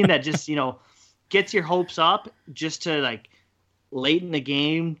this team that just gets your hopes up just to like late in the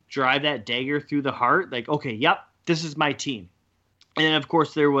game drive that dagger through the heart. Like, okay, yep, this is my team. And then of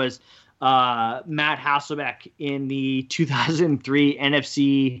course there was Matt Hasselbeck in the 2003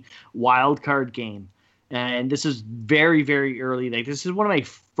 NFC wildcard game. And this is very, very early. Like, this is one of my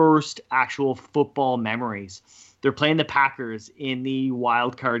first actual football memories. They're playing the Packers in the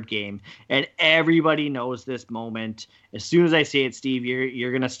wildcard game, and everybody knows this moment. As soon as I say it, Steve,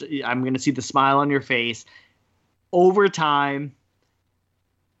 I'm gonna see the smile on your face. Overtime,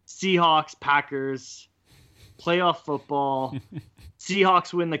 Seahawks, Packers, playoff football.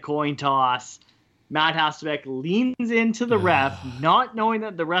 Seahawks win the coin toss. Matt Hasselbeck leans into the ref, not knowing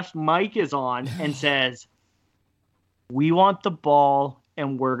that the ref's mic is on, and says, "We want the ball,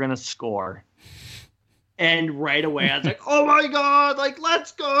 and we're going to score." And right away, I was like, oh, my God, like,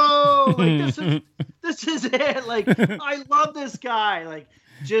 let's go. Like, this is it. Like, I love this guy. Like,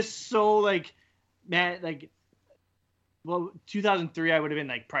 just so, like, man, like, well, 2003, I would have been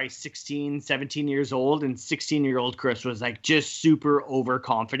like probably 16, 17 years old. And 16-year-old Chris was like just super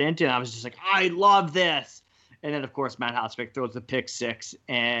overconfident. And I was just like, I love this. And then, of course, Matt Hasselbeck throws the pick six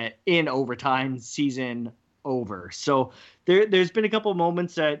and in overtime, season over. So there's been a couple of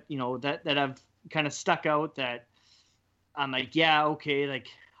moments that, that have kind of stuck out that I'm like, yeah, okay. Like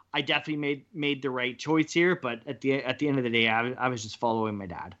I definitely made the right choice here. But at the end of the day, I was just following my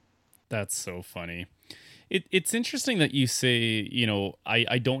dad. That's so funny. It's interesting that you say,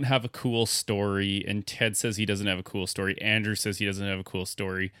 I don't have a cool story, and Ted says he doesn't have a cool story. Andrew says he doesn't have a cool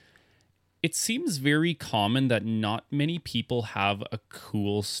story. It seems very common that not many people have a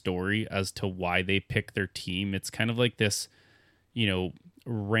cool story as to why they pick their team. It's kind of like this,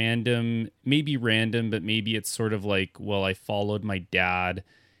 random, but maybe it's sort of like, well, I followed my dad.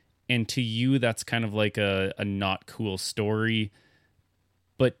 And to you, that's kind of like a not cool story.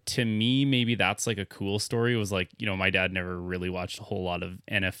 But to me, maybe that's like a cool story. It was like, my dad never really watched a whole lot of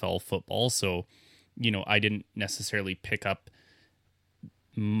NFL football. So, I didn't necessarily pick up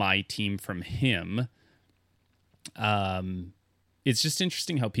my team from him. It's just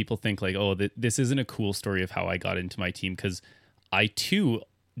interesting how people think like, oh, this isn't a cool story of how I got into my team. Because I too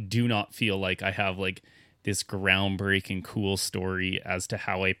do not feel like I have like this groundbreaking cool story as to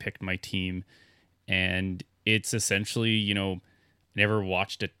how I picked my team. And it's essentially, never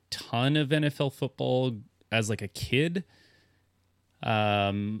watched a ton of NFL football as like a kid.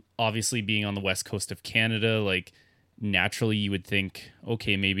 Obviously being on the west coast of Canada, like naturally you would think,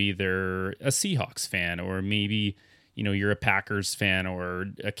 okay, maybe they're a Seahawks fan, or maybe, you're a Packers fan or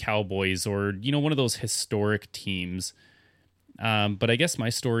a Cowboys, or, one of those historic teams. But I guess my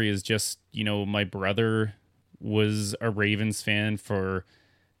story is just, my brother was a Ravens fan for,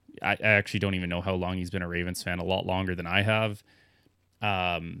 I actually don't even know how long he's been a Ravens fan, a lot longer than I have.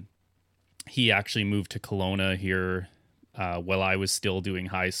 He actually moved to Kelowna here while I was still doing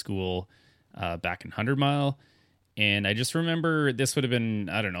high school back in 100 Mile. And I just remember this would have been,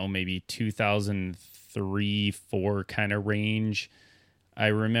 I don't know, maybe 2003, 4 kind of range. I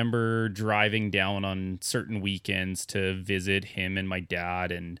remember driving down on certain weekends to visit him and my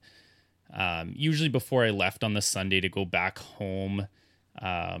dad. And usually before I left on the Sunday to go back home,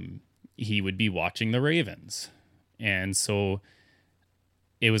 he would be watching the Ravens. And so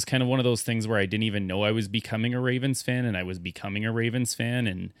it was kind of one of those things where I didn't even know I was becoming a Ravens fan, and I was becoming a Ravens fan.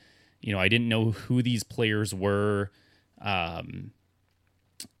 And, I didn't know who these players were. And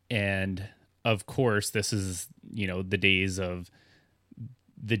of course, this is, the days of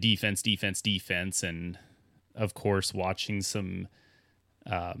the defense. And of course, watching some,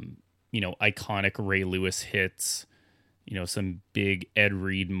 iconic Ray Lewis hits, some big Ed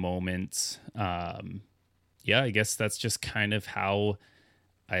Reed moments. Yeah, I guess that's just kind of how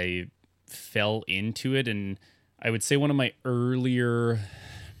I fell into it. And I would say one of my earlier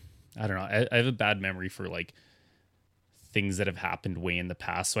I don't know. I have a bad memory for like things that have happened way in the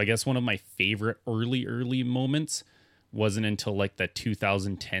past. So I guess one of my favorite early moments wasn't until like the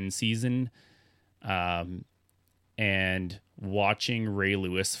 2010 season. And watching Ray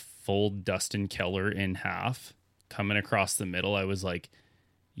Lewis fold Dustin Keller in half coming across the middle, I was like,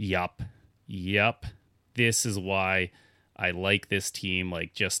 yup, this is why I like this team.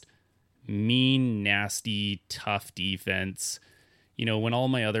 Like, just mean, nasty, tough defense. You know, when all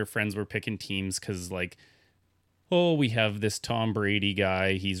my other friends were picking teams because, like, oh, we have this Tom Brady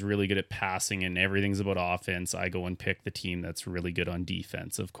guy, he's really good at passing and everything's about offense, I go and pick the team that's really good on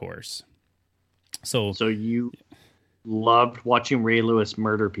defense, of course. So you loved watching Ray Lewis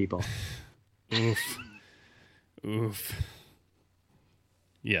murder people. Oof.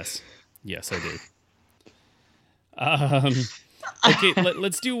 Yes, I did. Okay,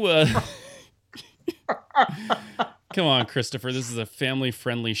 let's do. Come on, Christopher. This is a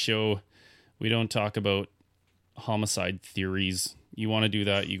family-friendly show. We don't talk about homicide theories. You want to do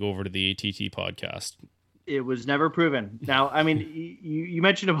that? You go over to the ATT podcast. It was never proven. Now, I mean, you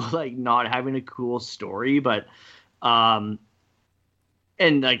mentioned about like not having a cool story, but and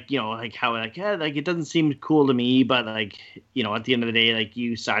like, you know, like how like, yeah, like it doesn't seem cool to me, but like, you know, at the end of the day, like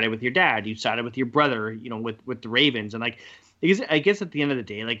you sided with your dad, you sided with your brother, you know, with the Ravens, and like, because I guess at the end of the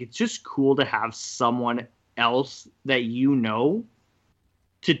day, like it's just cool to have someone else that you know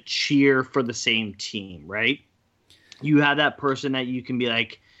to cheer for the same team, right? You have that person that you can be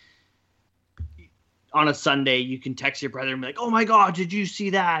like, on a Sunday, you can text your brother and be like, "Oh my God, did you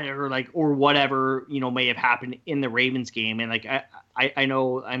see that?" Or like, or whatever, you know, may have happened in the Ravens game. And like, I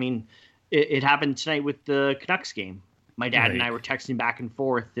know, I mean, it happened tonight with the Canucks game. My dad and I were texting back and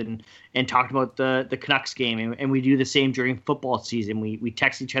forth and talked about the Canucks game. And we do the same during football season. We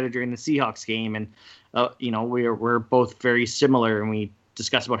text each other during the Seahawks game. And, you know, we're both very similar, and we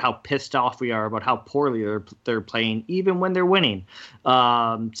discuss about how pissed off we are about how poorly they're playing, even when they're winning.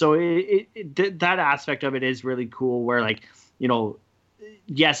 So that aspect of it is really cool. Where like, you know,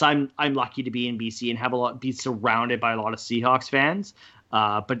 yes, I'm lucky to be in BC and be surrounded by a lot of Seahawks fans.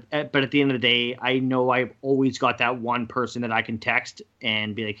 But at the end of the day, I know I've always got that one person that I can text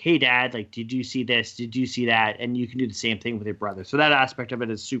and be like, "Hey, Dad, like, did you see this? Did you see that?" And you can do the same thing with your brother. So that aspect of it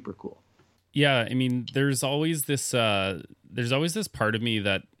is super cool. Yeah, I mean, there's always this part of me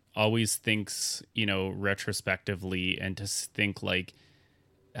that always thinks, you know, retrospectively, and to think like,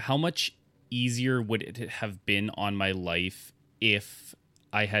 how much easier would it have been on my life if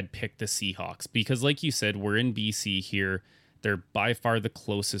I had picked the Seahawks? Because like you said, we're in BC here. They're by far the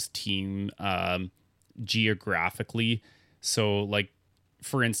closest team geographically. So like,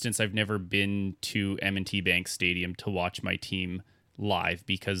 for instance, I've never been to M&T Bank Stadium to watch my team live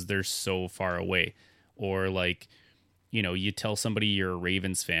because they're so far away. Or like, you know, you tell somebody you're a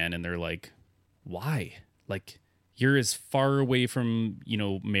Ravens fan and they're like, why? Like, you're as far away from, you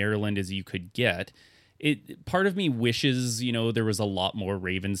know, Maryland as you could get. Part of me wishes, you know, there was a lot more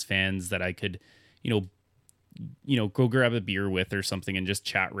Ravens fans that I could, you know, go grab a beer with or something and just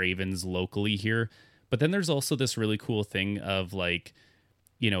chat Ravens locally here. But then there's also this really cool thing of like,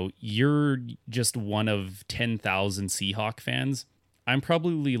 you know, you're just one of 10,000 Seahawk fans. I'm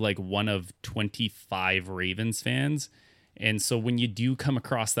probably like one of 25 Ravens fans. And so when you do come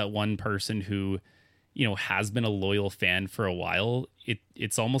across that one person who, you know, has been a loyal fan for a while,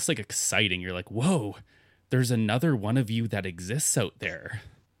 it's almost like exciting. You're like, whoa, there's another one of you that exists out there,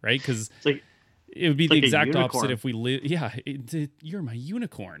 right? Because like, it would be the exact opposite if we live. Yeah, you're my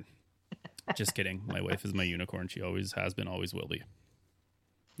unicorn. Just kidding. My wife is my unicorn. She always has been, always will be.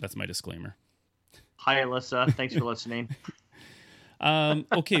 That's my disclaimer. Hi, Alyssa. Thanks for listening.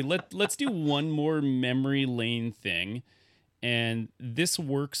 Okay, let's do one more memory lane thing. And this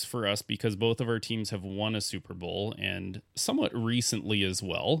works for us because both of our teams have won a Super Bowl, and somewhat recently as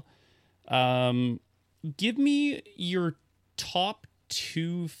well. Give me your top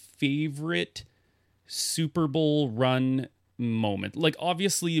 2 favorite Super Bowl run moment. Like,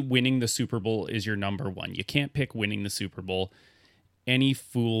 obviously winning the Super Bowl is your number one. You can't pick winning the Super Bowl. Any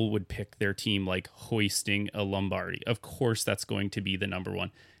fool would pick their team like hoisting a Lombardi. Of course, that's going to be the number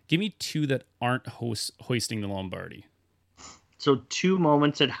one. Give me 2 that aren't hoisting the Lombardi. So 2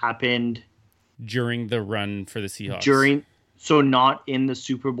 moments that happened during the run for the Seahawks. So not in the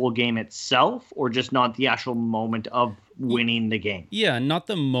Super Bowl game itself, or just not the actual moment of winning the game? Yeah, not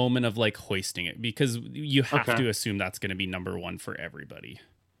the moment of like hoisting it, because you have to assume that's going to be number one for everybody.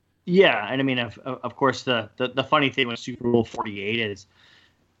 Yeah, and I mean, of course, the funny thing with Super Bowl 48 is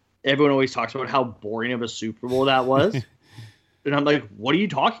everyone always talks about how boring of a Super Bowl that was. And I'm like, what are you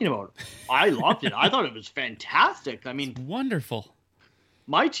talking about? I loved it. I thought it was fantastic. I mean, it's wonderful.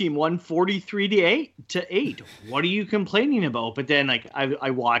 my team won 43-8. What are you complaining about? But then like I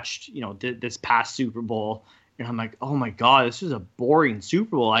watched, this past Super Bowl, and I'm like, oh my God, this is a boring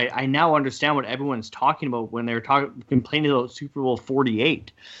Super Bowl. I now understand what everyone's talking about when they're complaining about Super Bowl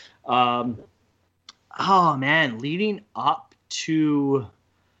 48. Oh man, leading up to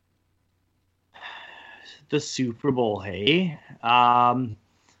the Super Bowl, hey. I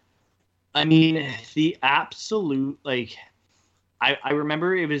mean, the absolute, like, I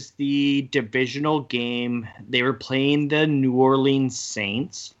remember it was the divisional game. They were playing the New Orleans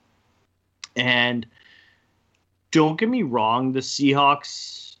Saints. And don't get me wrong, the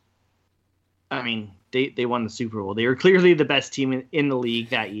Seahawks, I mean, they won the Super Bowl. They were clearly the best team in the league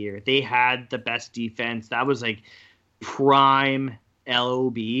that year. They had the best defense. That was like prime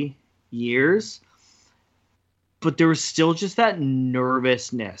LOB years. But there was still just that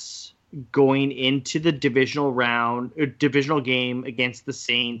nervousness going into the divisional game against the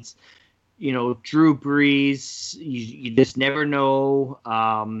Saints. Drew Brees, you just never know.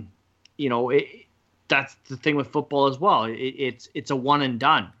 That's the thing with football as well. It's a one and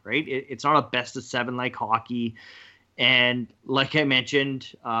done, right? It's not a best of 7 like hockey. And like I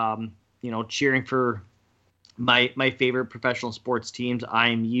mentioned, cheering for my favorite professional sports teams,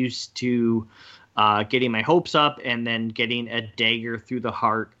 I'm used to getting my hopes up and then getting a dagger through the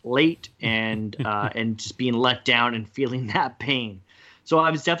heart late and just being let down and feeling that pain. So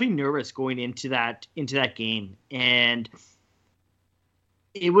I was definitely nervous going into that game, and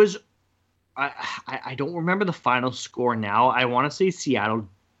it was. I don't remember the final score now. I want to say Seattle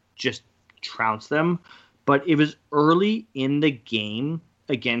just trounced them, but it was early in the game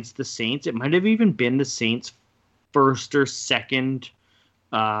against the Saints. It might have even been the Saints' first or second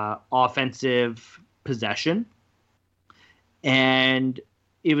offensive possession. And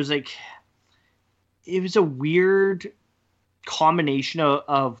it was a weird combination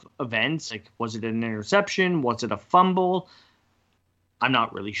of events. Like, was it an interception? Was it a fumble? I'm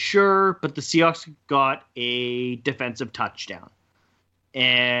not really sure, but the Seahawks got a defensive touchdown.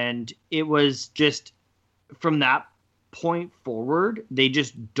 And it was just, from that point forward, they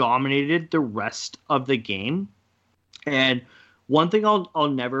just dominated the rest of the game. And one thing I'll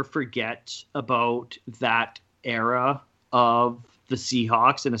never forget about that era of the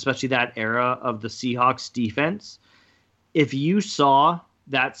Seahawks, and especially that era of the Seahawks defense, if you saw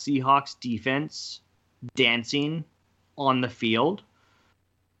that Seahawks defense dancing on the field,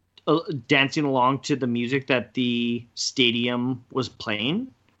 dancing along to the music that the stadium was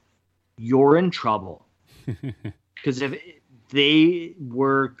playing, you're in trouble. Because if they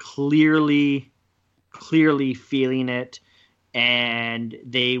were clearly feeling it, and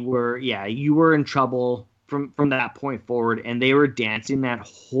they were, you were in trouble from that point forward, and they were dancing that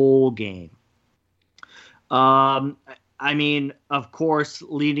whole game. I mean, of course,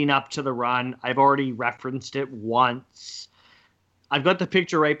 leading up to the run, I've already referenced it once. I've got the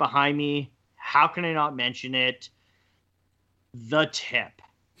picture right behind me. How can I not mention it? The tip.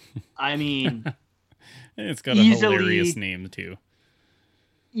 I mean, it's got a hilarious name too.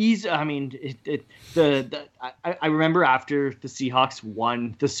 I mean, I remember after the Seahawks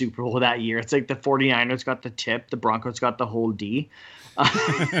won the Super Bowl that year, it's like the 49ers got the tip, the Broncos got the whole D. You're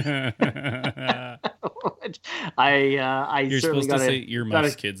certainly supposed to say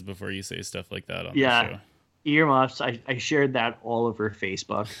earmuffs, kids, before you say stuff like that on the show. Earmuffs. I shared that all over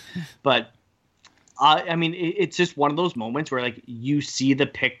Facebook. But I mean, it's just one of those moments where, like, you see the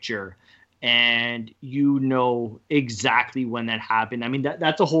picture and you know exactly when that happened. I mean,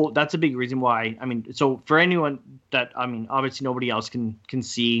 that's a big reason why. I mean, so for anyone that, I mean, obviously nobody else can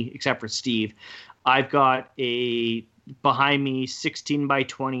see except for Steve, I've got a behind me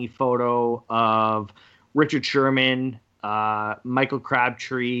 16:20 photo of Richard Sherman, Michael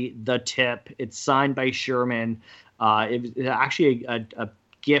Crabtree, the tip. It's signed by Sherman. It was actually a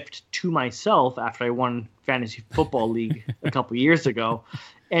gift to myself after I won Fantasy Football League a couple years ago.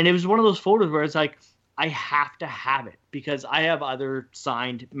 And it was one of those photos where it's like, I have to have it because I have other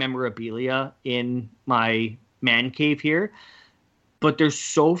signed memorabilia in my man cave here. But there's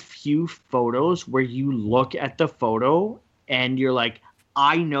so few photos where you look at the photo and you're like,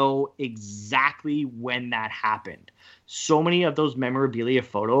 I know exactly when that happened. So many of those memorabilia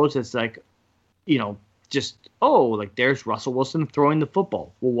photos, it's like, just, like there's Russell Wilson throwing the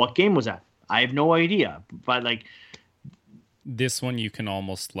football. Well, what game was that? I have no idea. But like, this one, you can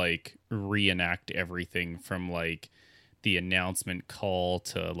almost like reenact everything from like the announcement call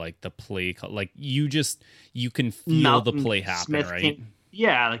to like the play call. Like you can feel the play happen, right?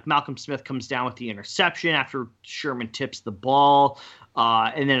 Like Malcolm Smith comes down with the interception after Sherman tips the ball.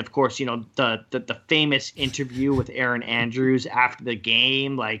 And then, of course, the famous interview with Aaron Andrews after the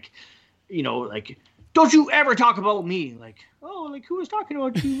game, like, don't you ever talk about me. Like, oh, like, who was talking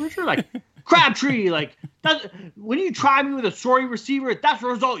about you, Richard? Like, Crabtree, like, when you try me with a sorry receiver, that's the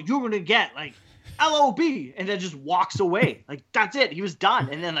result you're going to get. Like, LOB. And then just walks away. Like, that's it. He was done.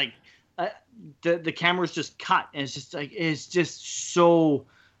 And then, like, the camera's just cut. And it's just so,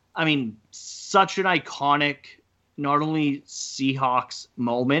 I mean, such an iconic, not only Seahawks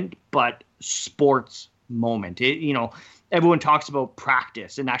moment, but sports moment. Everyone talks about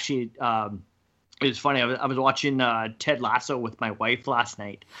practice. And actually, it was funny. I was watching Ted Lasso with my wife last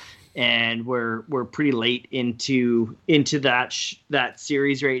night, and we're pretty late into that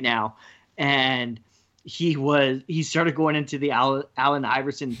series right now. And he started going into the Allen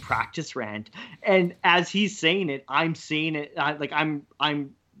Iverson practice rant, and as he's saying it, I'm saying it like I'm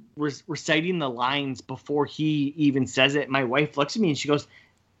reciting the lines before he even says it. My wife looks at me and she goes,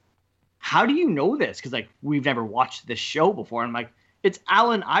 "How do you know this?" Because, like, we've never watched this show before. I'm like, it's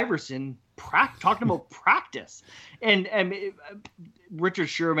Allen Iverson talking about practice. And Richard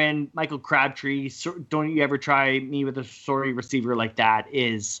Sherman, Michael Crabtree, don't you ever try me with a sorry receiver like that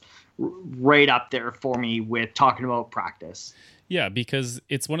is right up there for me with talking about practice. Yeah, because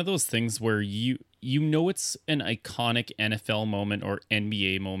it's one of those things where you it's an iconic NFL moment or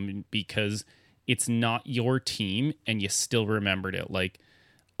NBA moment because it's not your team and you still remembered it. Like,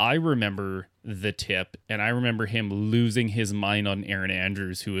 I remember the tip, and I remember him losing his mind on Aaron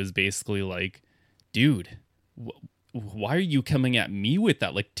Andrews, who was basically like, dude, why are you coming at me with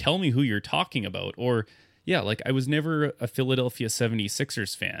that? Like, tell me who you're talking about. Or, yeah, like, I was never a Philadelphia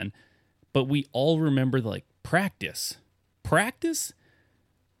 76ers fan, but we all remember, like, practice. Practice?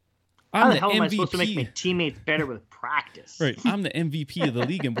 How the hell am I supposed to make my teammates better with practice? Right. I'm the MVP of the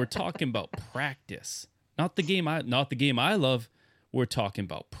league, and we're talking about practice. Not the game I love. We're talking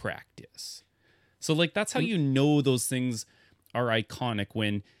about practice. So, like, that's how you know those things are iconic,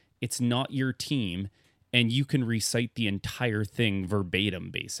 when it's not your team and you can recite the entire thing verbatim,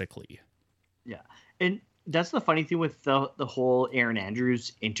 basically. Yeah. And that's the funny thing with the whole Aaron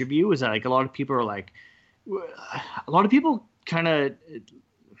Andrews interview is that, like, a lot of people kind of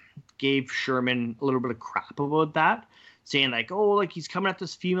gave Sherman a little bit of crap about that, saying, like, oh, like, he's coming at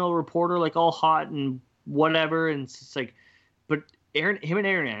this female reporter, like, all hot and whatever. And it's like, but him and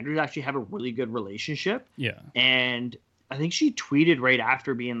Aaron Andrews actually have a really good relationship. Yeah. And I think she tweeted right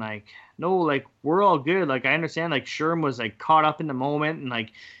after being like, no, like, we're all good. Like, I understand, like, Sherm was, like, caught up in the moment, and,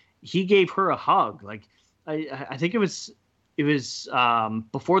 like, he gave her a hug. Like, I think it was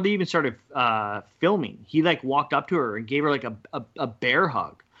before they even started filming, he, like, walked up to her and gave her, like, a bear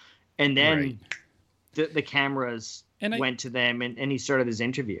hug. And then the cameras went to them, and he started his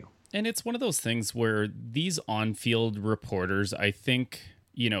interview. And it's one of those things where these on-field reporters, I think,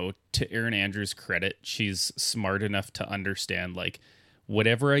 to Aaron Andrews' credit, she's smart enough to understand, like,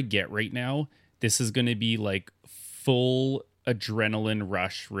 whatever I get right now, this is going to be, like, full adrenaline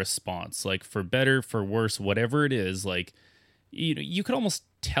rush response. Like, for better, for worse, whatever it is, like, you could almost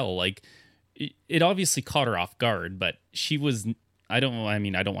tell, like, it obviously caught her off guard, but she was, I don't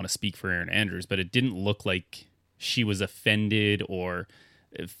want to speak for Aaron Andrews, but it didn't look like she was offended or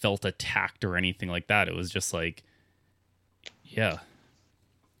felt attacked or anything like that. It was just like, yeah.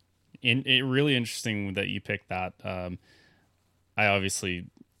 And it really interesting that you picked that. I obviously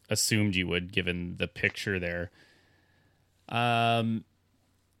assumed you would, given the picture there.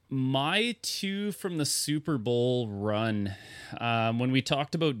 My two from the Super Bowl run, when we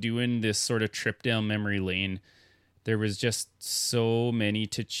talked about doing this sort of trip down memory lane, there was just so many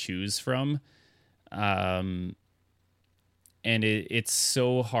to choose from. And it's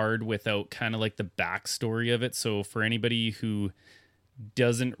so hard without kind of like the backstory of it. So for anybody who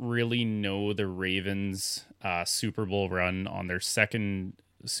doesn't really know the Ravens Super Bowl run on their second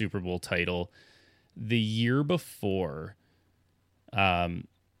Super Bowl title, the year before,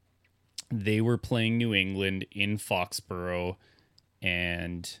 they were playing New England in Foxborough,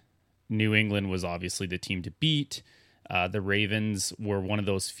 and New England was obviously the team to beat. The Ravens were one of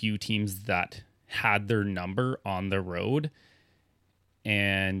those few teams that had their number on the road.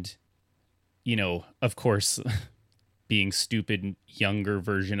 And, of course, being stupid, younger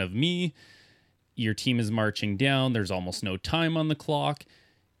version of me, your team is marching down. There's almost no time on the clock.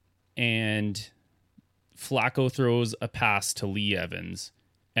 And Flacco throws a pass to Lee Evans,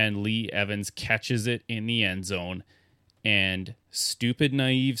 and Lee Evans catches it in the end zone. And stupid,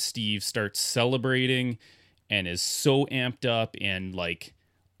 naive Steve starts celebrating and is so amped up. And, like,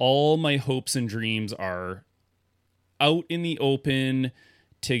 all my hopes and dreams are out in the open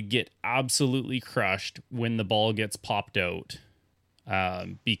to get absolutely crushed when the ball gets popped out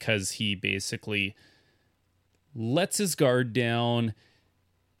because he basically lets his guard down.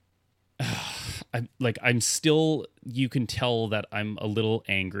 I'm still, you can tell that I'm a little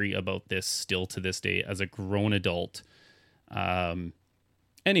angry about this still to this day as a grown adult.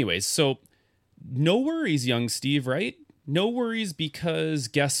 Anyways, so no worries, young Steve, right? No worries, because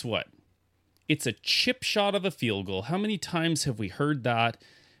guess what? It's a chip shot of a field goal. How many times have we heard that?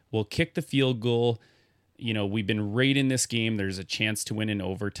 We'll kick the field goal. You know, we've been right in this game. There's a chance to win in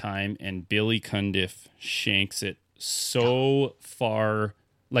overtime, and Billy Cundiff shanks it so far.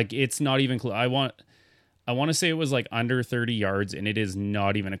 Like, it's not even close. I want to say it was like under 30 yards, and it is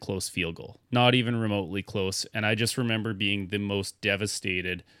not even a close field goal. Not even remotely close. And I just remember being the most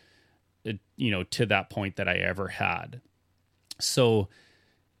devastated, to that point that I ever had. So,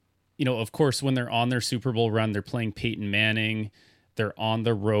 of course, when they're on their Super Bowl run, they're playing Peyton Manning. They're on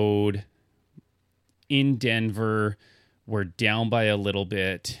the road in Denver. We're down by a little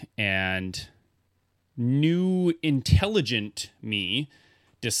bit, and new intelligent me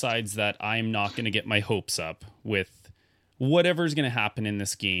decides that I'm not going to get my hopes up with whatever's going to happen in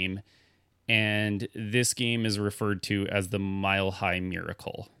this game. And this game is referred to as the Mile High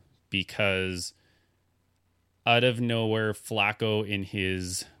Miracle, because out of nowhere, Flacco, in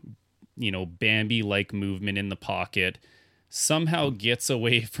his, Bambi-like movement in the pocket, somehow gets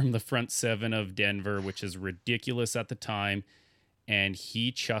away from the front seven of Denver, which is ridiculous at the time, and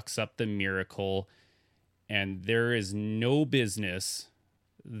he chucks up the miracle. And there is no business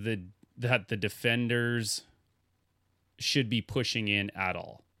that the defenders should be pushing in at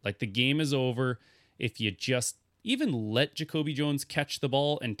all. Like, the game is over if you just even let Jacoby Jones catch the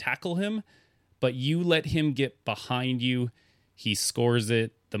ball and tackle him, but you let him get behind you, he scores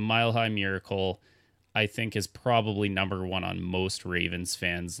it. The Mile High Miracle, I think, is probably number one on most Ravens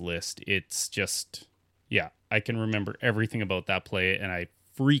fans' list. It's just, I can remember everything about that play, and I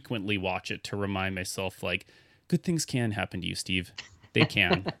frequently watch it to remind myself, like, good things can happen to you, Steve. They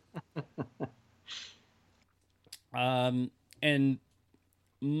can. And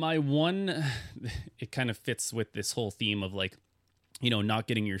my one, it kind of fits with this whole theme of, like, not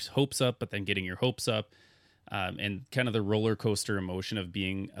getting your hopes up, but then getting your hopes up, and kind of the roller coaster emotion of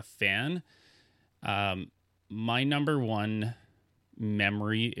being a fan. My number one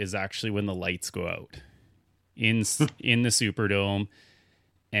memory is actually when the lights go out in the Superdome.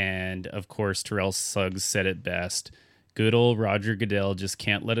 And of course, Terrell Suggs said it best. Good old Roger Goodell just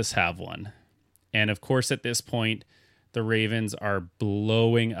can't let us have one. And of course, at this point, the Ravens are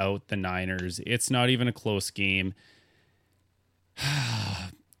blowing out the Niners. It's not even a close game.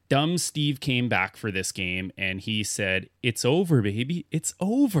 Dumb Steve came back for this game, and he said, "It's over, baby. It's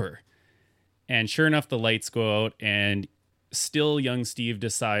over." And sure enough, the lights go out, and still young Steve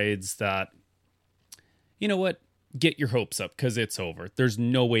decides that, you know what? Get your hopes up, because it's over. There's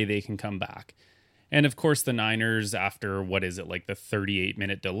no way they can come back. And of course, the Niners, after what is it, like the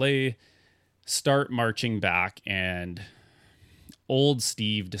 38-minute delay, start marching back, and old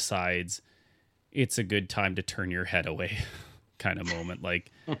Steve decides it's a good time to turn your head away kind of moment.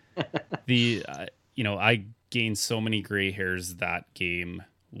 Like, I gained so many gray hairs that game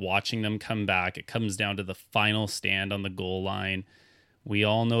watching them come back. It comes down to the final stand on the goal line. We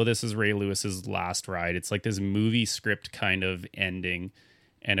all know this is Ray Lewis's last ride. It's like this movie script kind of ending.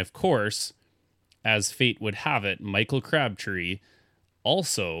 And of course, as fate would have it, Michael Crabtree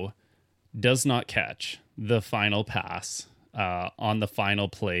also does not catch the final pass on the final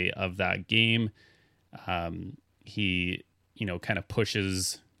play of that game. He, kind of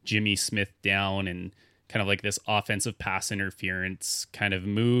pushes Jimmy Smith down, and kind of like this offensive pass interference kind of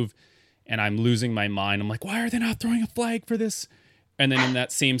move. And I'm losing my mind. I'm like, why are they not throwing a flag for this? And then in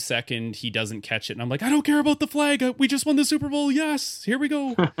that same second, he doesn't catch it. And I'm like, I don't care about the flag. We just won the Super Bowl. Yes, here we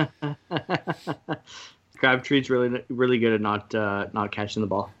go. Crabtree's really, really good at not catching the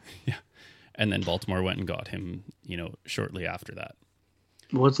ball. Yeah. And then Baltimore went and got him, shortly after that.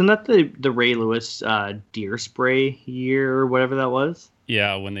 Wasn't that the Ray Lewis deer spray year or whatever that was?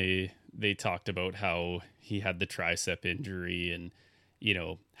 Yeah, when they talked about how he had the tricep injury, and,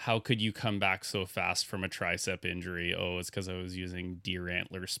 how could you come back so fast from a tricep injury? Oh, it's because I was using deer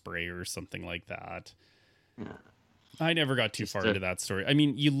antler spray or something like that. Yeah. I never got too far into that story. I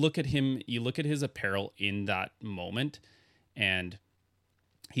mean, you look at his apparel in that moment, and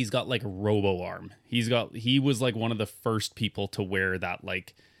he's got like robo arm. He was like one of the first people to wear that,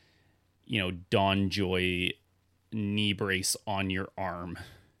 like, Don Joy knee brace on your arm.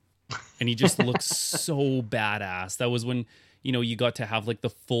 And he just looks so badass. That was when, you got to have like the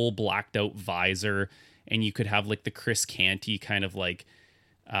full blacked out visor, and you could have like the Chris Canty kind of like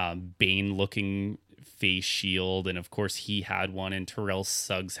Bane looking face shield, and of course he had one, and Terrell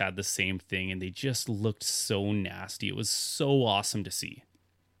Suggs had the same thing, and they just looked so nasty. It was so awesome to see.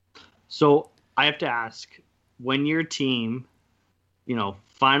 So I have to ask, when your team,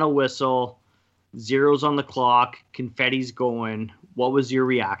 final whistle, zeros on the clock, confetti's going, what was your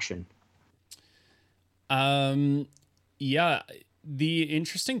reaction? Yeah, the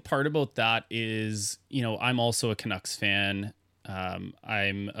interesting part about that is, I'm also a Canucks fan.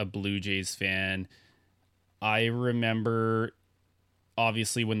 I'm a Blue Jays fan. I remember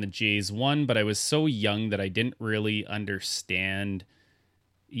obviously when the Jays won, but I was so young that I didn't really understand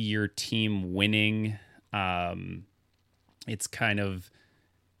your team winning. It's kind of,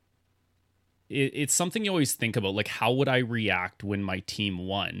 it's something you always think about, like, how would I react when my team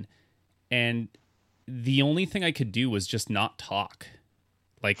won? And the only thing I could do was just not talk.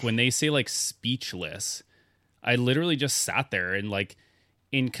 Like, when they say, like, speechless, I literally just sat there and, like,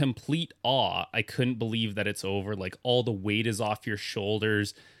 in complete awe. I couldn't believe that it's over. Like, all the weight is off your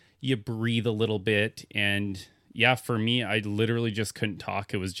shoulders. You breathe a little bit. And yeah, for me, I literally just couldn't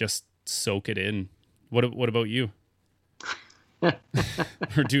talk. It was just soak it in. What about you?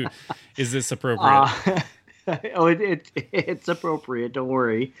 Is this appropriate? It's appropriate. Don't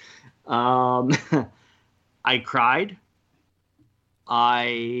worry. I cried.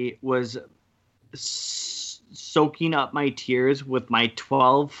 I was soaking up my tears with my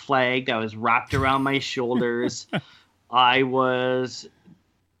 12 flag that was wrapped around my shoulders. I was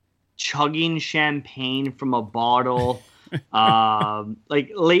chugging champagne from a bottle.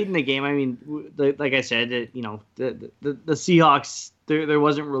 Like late in the game, I mean, like I said, the Seahawks, there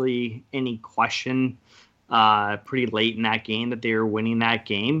wasn't really any question pretty late in that game that they were winning that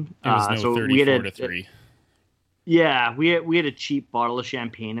game. It was no so 34-3. Yeah, we had a cheap bottle of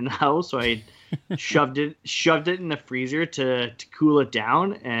champagne in the house, so I shoved it in the freezer to cool it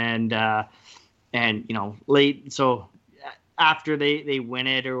down, and late. So after they win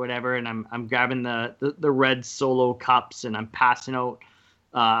it or whatever, and I'm grabbing the red Solo cups and I'm passing out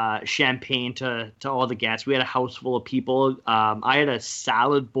champagne to all the guests. We had a house full of people. I had a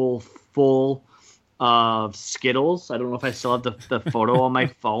salad bowl full of Skittles. I don't know if I still have the photo on my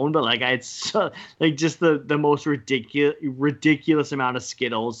phone, but like I had just the most ridiculous amount of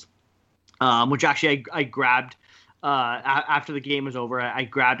Skittles, which actually I grabbed after the game was over. I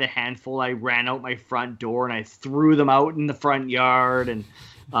grabbed a handful. I ran out my front door and I threw them out in the front yard, and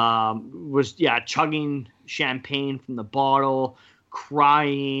was chugging champagne from the bottle,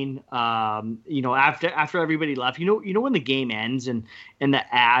 crying. After everybody left, when the game ends and the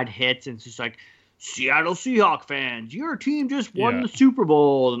ad hits and it's just like, Seattle Seahawks fans, your team just won the Super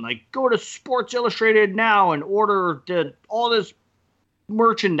Bowl, and like go to Sports Illustrated now and order all this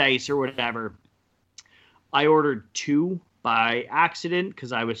merchandise or whatever. I ordered 2 by accident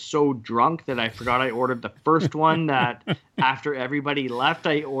because I was so drunk that I forgot I ordered the first one. That after everybody left,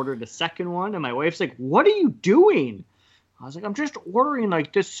 I ordered a second one, and my wife's like, "What are you doing?" I was like, "I'm just ordering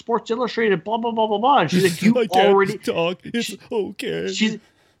like this Sports Illustrated, blah blah blah blah blah." And she's like, "You already talk? It's okay."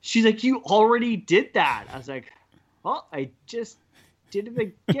 She's like, "You already did that." I was like, "Well, I just did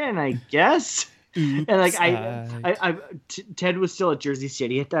it again, I guess." Oops, and like Ted was still at Jersey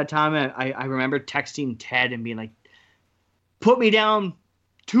City at that time, and I remember texting Ted and being like, "Put me down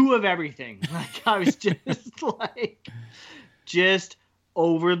 2 of everything." Like I was just like, just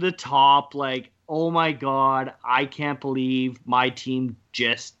over the top, like, oh my God, I can't believe my team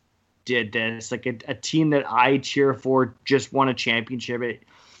just did this. Like a team that I cheer for just won a championship.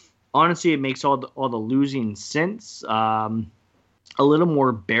 Honestly, it makes all the losing sense a little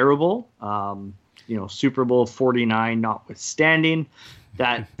more bearable. Super Bowl 49 notwithstanding,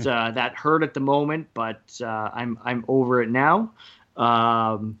 that hurt at the moment, but I'm over it now.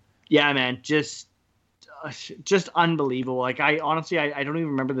 Yeah, man, just unbelievable. Like I honestly I don't even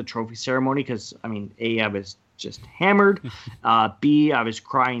remember the trophy ceremony because I mean, I was just hammered. B, I was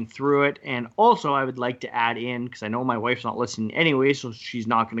crying through it. And also I would like to add in, because I know my wife's not listening anyway, so she's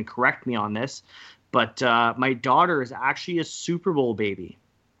not going to correct me on this, but my daughter is actually a Super Bowl baby.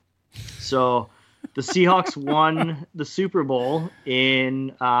 So the Seahawks won the Super Bowl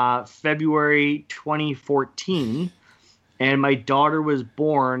in February 2014, and my daughter was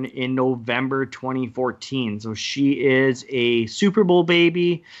born in November 2014. So she is a Super Bowl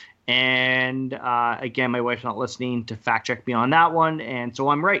baby. And again, my wife's not listening to fact check me on that one, and so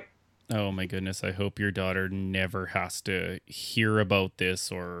I'm right. Oh my goodness! I hope your daughter never has to hear about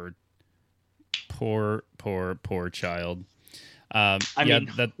this. Or poor child.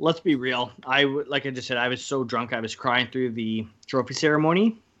 Let's be real. Like I just said, I was so drunk, I was crying through the trophy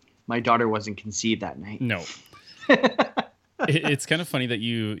ceremony. My daughter wasn't conceived that night. No. It's kind of funny that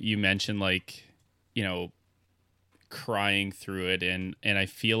you mentioned like you know, crying through it, and I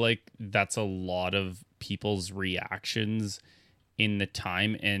feel like that's a lot of people's reactions in the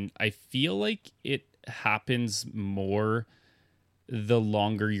time, and I feel like it happens more the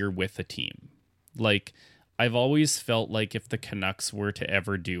longer you're with a team. Like, I've always felt like if the Canucks were to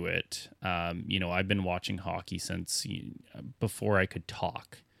ever do it, I've been watching hockey since before I could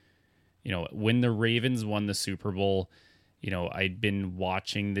talk. When the Ravens won the Super Bowl, I'd been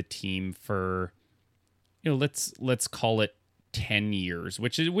watching the team for, let's call it 10 years,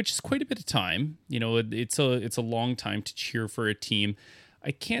 which is quite a bit of time. It's a long time to cheer for a team.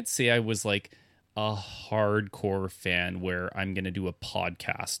 I can't say I was like a hardcore fan where I'm going to do a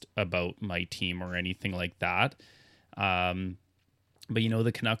podcast about my team or anything like that. But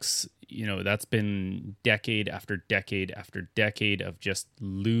the Canucks, that's been decade after decade after decade of just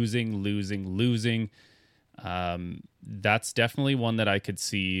losing. That's definitely one that I could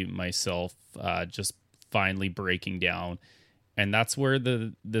see myself just finally breaking down. And that's where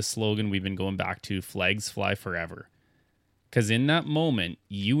the slogan we've been going back to, flags fly forever. Because in that moment,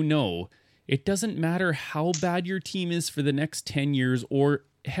 it doesn't matter how bad your team is for the next 10 years or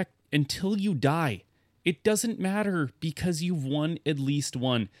heck, until you die. It doesn't matter because you've won at least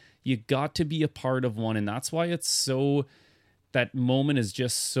one. You got to be a part of one. And that's why that moment is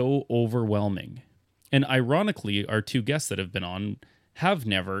just so overwhelming. And ironically, our two guests that have been on have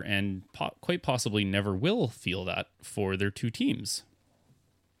never and quite possibly never will feel that for their two teams.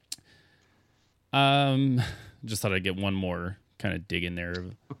 Just thought I'd get one more kind of dig in there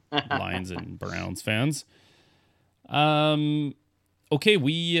of Lions and Browns fans. Okay,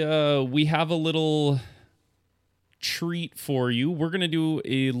 we have a little treat for you. We're going to do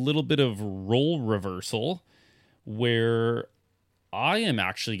a little bit of role reversal where I am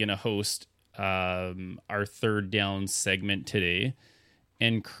actually going to host our third down segment today,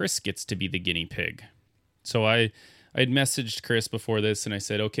 and Chris gets to be the guinea pig. So I'd messaged Chris before this, and I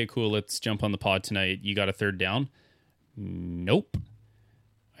said, okay, cool, let's jump on the pod tonight. You got a third down? Nope.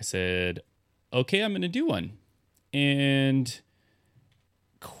 I said, okay, I'm going to do one. And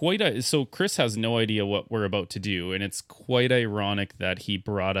so Chris has no idea what we're about to do, and it's quite ironic that he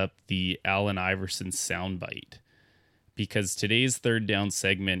brought up the Allen Iverson soundbite, because today's third down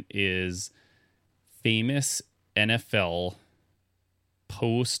segment is famous NFL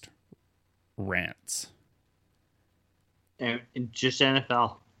post rants. And just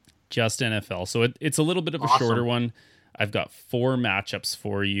NFL. Just NFL. So it's a little bit of a shorter one. I've got 4 matchups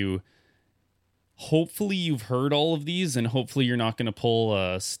for you. Hopefully you've heard all of these, and hopefully you're not going to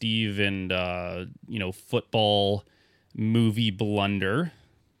pull Steve and football movie blunder.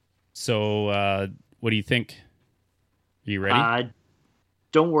 So what do you think? Are you ready?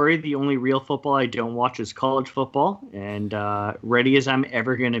 Don't worry. The only real football I don't watch is college football, and ready as I'm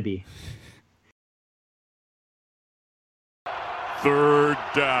ever going to be. Third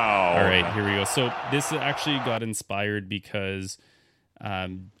down. All right, here we go. So this actually got inspired because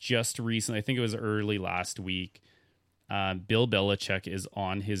just recently, I think it was early last week, Bill Belichick is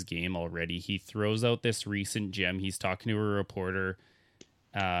on his game already. He throws out this recent gem. He's talking to a reporter.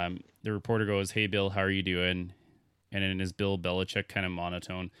 The reporter goes, "Hey, Bill, how are you doing?" And in his Bill Belichick kind of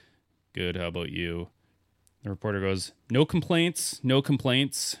monotone, "Good, how about you?" The reporter goes, no complaints.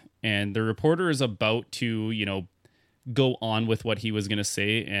 And the reporter is about to, go on with what he was going to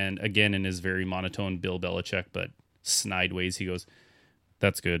say. And again, in his very monotone Bill Belichick, but snide ways, he goes,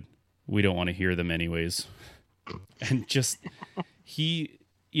 "That's good. We don't want to hear them anyways." And just, he,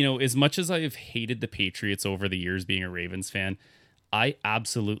 as much as I've hated the Patriots over the years being a Ravens fan, I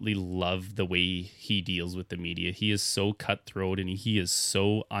absolutely love the way he deals with the media. He is so cutthroat and he is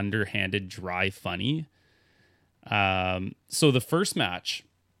so underhanded, dry, funny. So the first match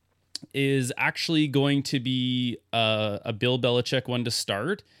is actually going to be a Bill Belichick one to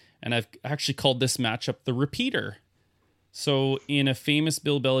start. And I've actually called this matchup the repeater. So in a famous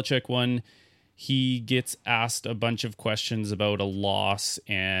Bill Belichick one, he gets asked a bunch of questions about a loss.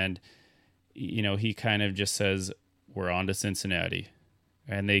 And, he kind of just says, "We're on to Cincinnati."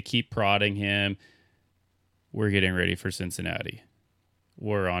 And they keep prodding him. "We're getting ready for Cincinnati.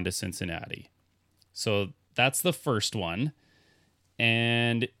 We're on to Cincinnati." So that's the first one.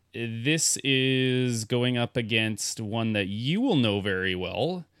 And this is going up against one that you will know very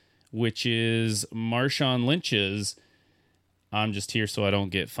well, which is Marshawn Lynch's "I'm just here so I don't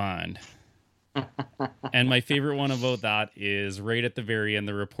get fined." And my favorite one about that is right at the very end,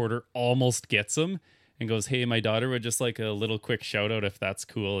 the reporter almost gets him and goes, "Hey, my daughter would just like a little quick shout out if that's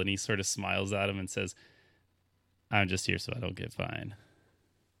cool." And he sort of smiles at him and says, "I'm just here so I don't get fined."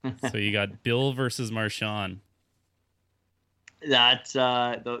 So you got Bill versus Marshawn. That's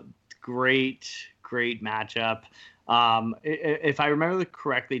the great great matchup. If I remember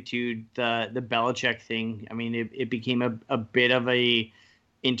correctly, too, the Belichick thing. I mean, it became a bit of a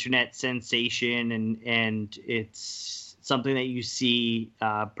internet sensation, and it's something that you see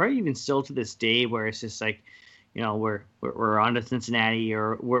probably even still to this day, where it's just like, we're on to Cincinnati,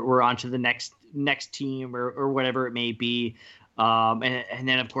 or we're on to the next team, or whatever it may be. And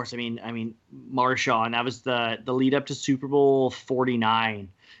then of course, I mean, Marshawn, that was the lead up to Super Bowl 49.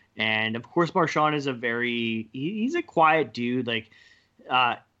 And of course, Marshawn is he's a quiet dude, like,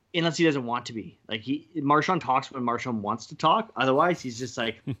 unless he doesn't want to be. Like, Marshawn talks when Marshawn wants to talk. Otherwise, he's just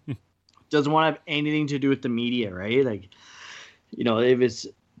like, doesn't want to have anything to do with the media, right? Like, if it's,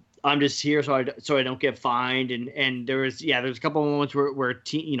 I'm just here so I don't get fined. And there's a couple of moments where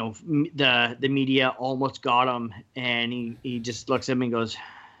the media almost got him, and he just looks at me and goes,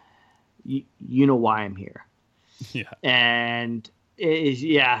 you know why I'm here. Yeah. And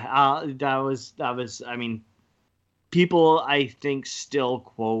that was, I mean, people, I think, still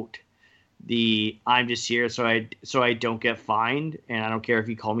quote the "I'm just here so I don't get fined," and I don't care if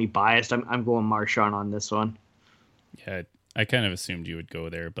you call me biased. I'm going Marshawn on this one. Yeah, I kind of assumed you would go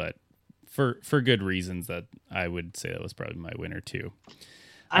there, but for good reasons, that I would say that was probably my winner too.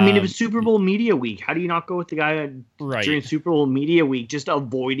 I mean, it was Super Bowl media week. How do you not go with the guy during Super Bowl media week, just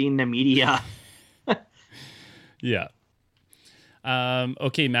avoiding the media? Yeah.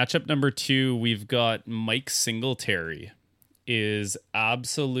 Okay, matchup number 2, we've got Mike Singletary is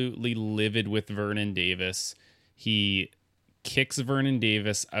absolutely livid with Vernon Davis. He kicks Vernon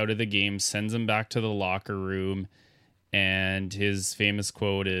Davis out of the game, sends him back to the locker room, and his famous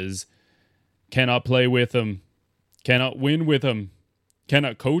quote is, "Cannot play with him, cannot win with him,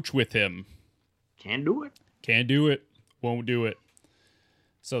 cannot coach with him. Can't do it. Can't do it. Won't do it."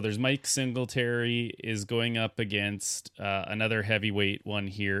 So there's Mike Singletary is going up against another heavyweight one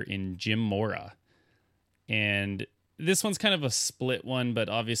here in Jim Mora. And this one's kind of a split one, but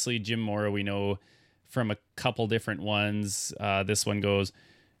obviously Jim Mora, we know from a couple different ones. This one goes,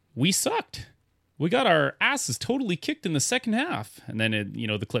 "We sucked. We got our asses totally kicked in the second half." And then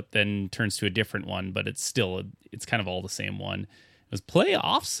the clip then turns to a different one, but it's kind of all the same one. It was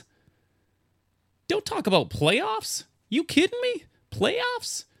playoffs? Don't talk about playoffs. You kidding me?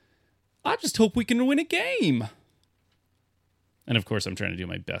 Playoffs? I just hope we can win a game. And of course, I'm trying to do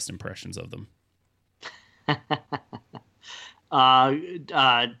my best impressions of them.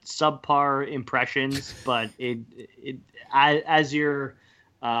 Subpar impressions, but as you're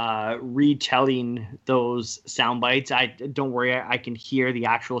retelling those sound bites, don't worry, I can hear the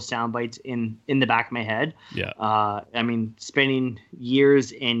actual sound bites in the back of my head. Yeah. I mean, spending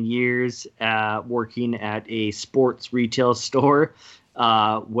years and years working at a sports retail store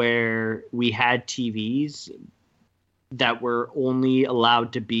where we had TVs that were only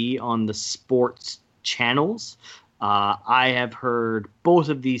allowed to be on the sports channels. I have heard both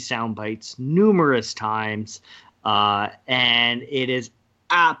of these sound bites numerous times, and it is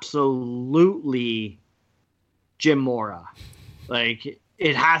absolutely Jim Mora. Like,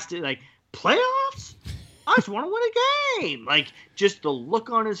 it has to, like, playoffs? I just want to win a game. Like, just the look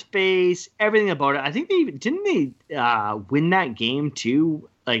on his face, everything about it. I think didn't they win that game too?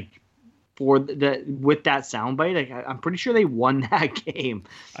 Like, with that soundbite, like, I'm pretty sure they won that game.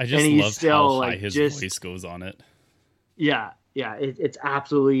 I just love how high his voice goes on it. Yeah, it's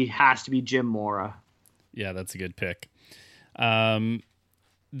absolutely has to be Jim Mora. Yeah, that's a good pick.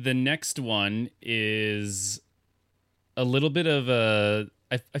 The next one is a little bit of a...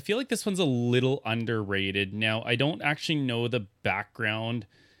 I feel like this one's a little underrated. Now, I don't actually know the background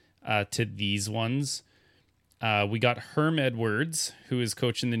to these ones. We got Herm Edwards, who is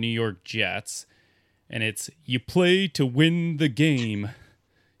coaching the New York Jets, and it's, "You play to win the game.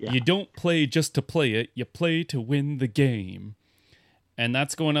 Yeah. You don't play just to play it. You play to win the game." And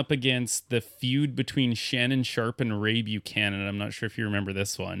that's going up against the feud between Shannon Sharpe and Ray Buchanan. I'm not sure if you remember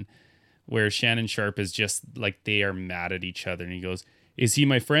this one, where Shannon Sharpe is just like, they are mad at each other. And he goes, "Is he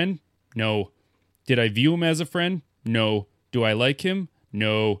my friend? No. Did I view him as a friend? No. Do I like him?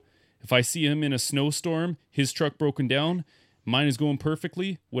 No. If I see him in a snowstorm, his truck broken down, mine is going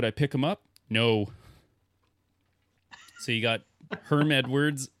perfectly, would I pick him up? No." So you got Herm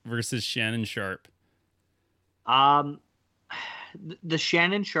Edwards versus Shannon Sharpe. The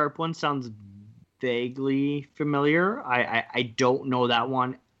Shannon Sharpe one sounds vaguely familiar. I don't know that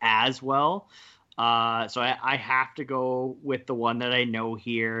one as well. So I have to go with the one that I know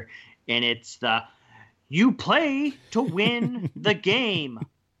here, and it's the "You play to win the game.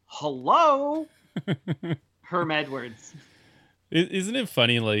 Hello, Herm Edwards." Isn't it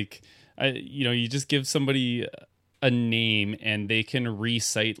funny? Like, you just give somebody a name and they can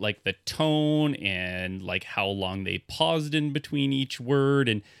recite like the tone and like how long they paused in between each word,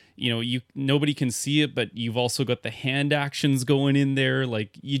 and nobody can see it, but you've also got the hand actions going in there.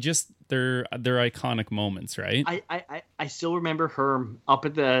 Like they're iconic moments, right? I still remember her up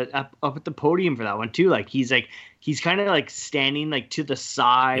at the podium for that one too. Like he's kind of like standing like to the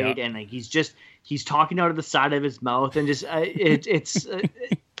side, and like he's talking out of the side of his mouth, and just it's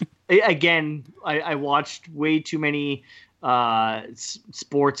again, I watched way too many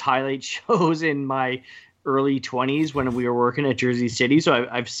sports highlight shows in my early 20s when we were working at Jersey City. So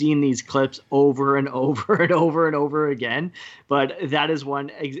I've seen these clips over and over and over and over again. But that is one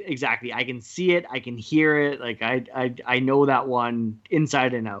exactly. I can see it. I can hear it. Like I know that one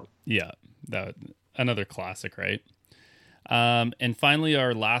inside and out. Yeah, another classic, right? And finally,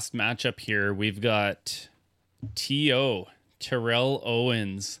 our last matchup here, we've got Terrell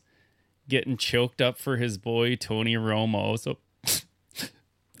Owens getting choked up for his boy Tony Romo. So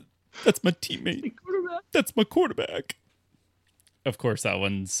that's my teammate. That's my quarterback. Of course, that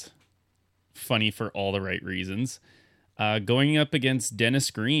one's funny for all the right reasons. Going up against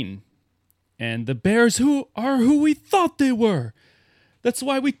Dennis Green. And the Bears who we thought they were. That's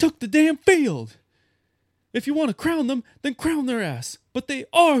why we took the damn field. If you want to crown them, then crown their ass. But they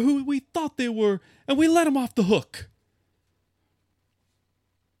are who we thought they were, and we let them off the hook.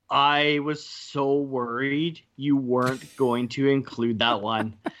 I was so worried you weren't going to include that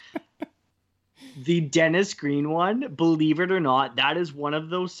one. The Dennis Green one, believe it or not, that is one of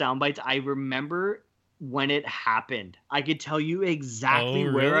those sound bites I remember when it happened. I could tell you exactly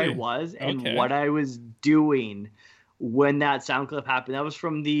where I was and what I was doing when that sound clip happened. That was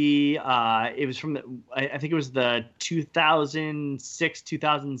from I think it was the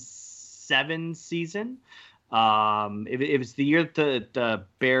 2006-2007 season. It was the year that the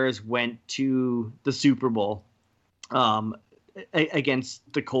Bears went to the Super Bowl against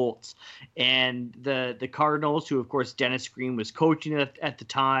the Colts, and the Cardinals, who of course Dennis Green was coaching at the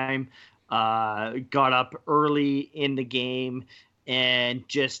time, got up early in the game and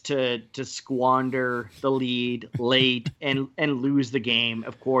just to squander the lead late and lose the game,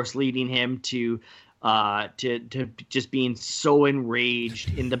 of course, leading him to just being so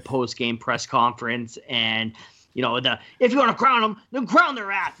enraged in the post-game press conference. And if you want to crown them, then crown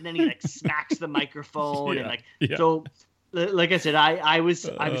their ass. And then he like smacks the microphone So like I said, I was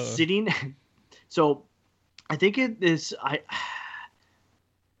sitting. So I think I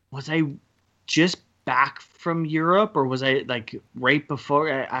just back from Europe, or was I like right before?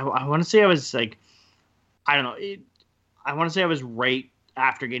 I want to say I was like, I don't know. I want to say I was right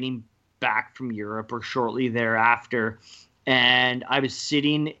after getting back from Europe or shortly thereafter. And I was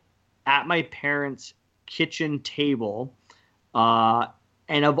sitting at my parents' kitchen table.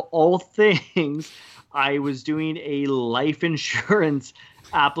 And of all things, I was doing a life insurance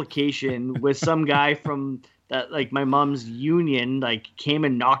application with some guy from that, like my mom's union, like came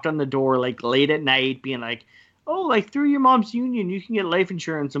and knocked on the door like late at night being like, oh, like through your mom's union, you can get life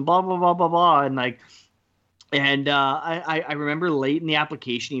insurance and blah, blah, blah, blah, blah. And like, and I remember late in the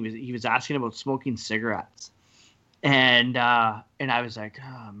application, he was asking about smoking cigarettes. And I was like,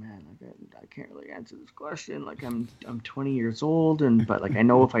 oh man, I can't really answer this question. Like I'm 20 years old, but like I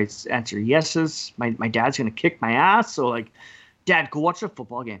know if I answer yeses, my dad's gonna kick my ass. So like, Dad, go watch a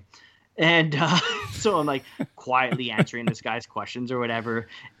football game. And so I'm like quietly answering this guy's questions or whatever.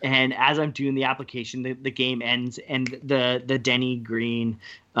 And as I'm doing the application, the game ends, and the Denny Green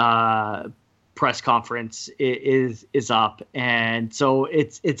press conference is up. And so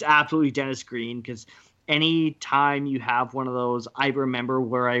it's absolutely Dennis Green, because any time you have one of those I remember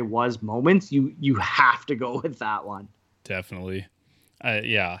where I was moments, you have to go with that one. Definitely.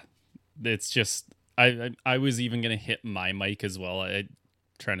 Yeah. It's just I was even gonna hit my mic as well.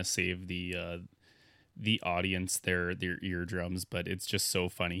 Trying to save the audience their eardrums, but it's just so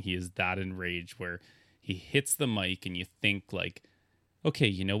funny. He is that enraged where he hits the mic and you think like, okay,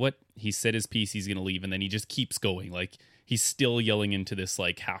 you know what? He said his piece, he's gonna leave, and then he just keeps going. Like he's still yelling into this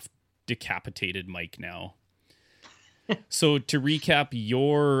like half decapitated mic now. So to recap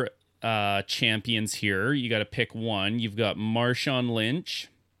your champions here, you got to pick one. You've got Marshawn Lynch,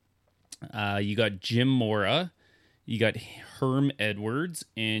 you got Jim Mora, you got Herm Edwards,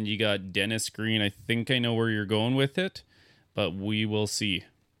 and you got Dennis Green. I think I know where you're going with it, but we will see.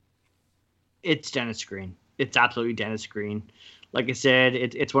 It's Dennis Green. It's absolutely Dennis Green. Like I said,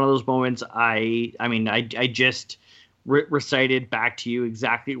 it's one of those moments. I just recited back to you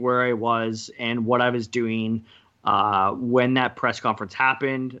exactly where I was and what I was doing when that press conference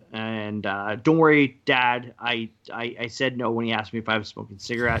happened. And don't worry, Dad. I said no when he asked me if I was smoking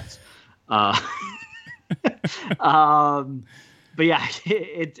cigarettes. But yeah,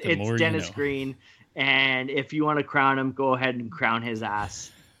 it's Dennis know. Green, and if you want to crown him, go ahead and crown his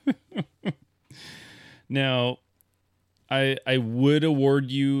ass. Now, I would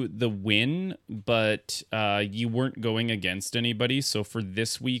award you the win, but you weren't going against anybody. So for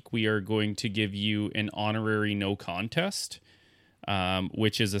this week, we are going to give you an honorary no contest,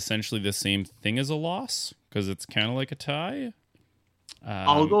 which is essentially the same thing as a loss because it's kind of like a tie.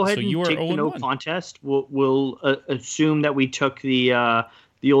 I'll go ahead and take the no contest. We'll assume that we took the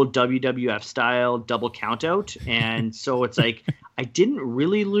old WWF style double count out, and so it's like I didn't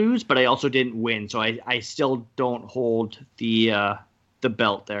really lose, but I also didn't win, so I still don't hold the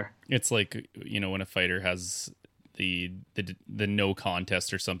belt there. It's like, you know, when a fighter has the no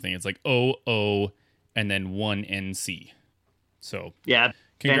contest or something, it's like 0-0 and then 1 NC. So yeah,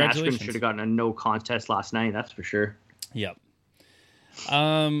 congratulations. Ben Askren should have gotten a no contest last night, that's for sure. Yep.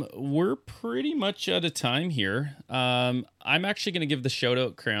 We're pretty much out of time here. I'm actually going to give the shout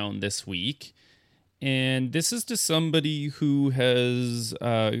out crown this week. And this is to somebody who has,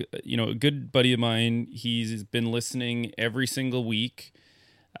 a good buddy of mine. He's been listening every single week.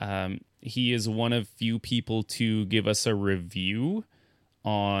 He is one of few people to give us a review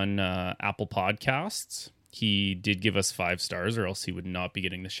on Apple Podcasts. He did give us 5 stars, or else he would not be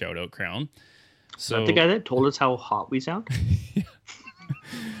getting the shout out crown. So, is that the guy that told us how hot we sound? Yeah.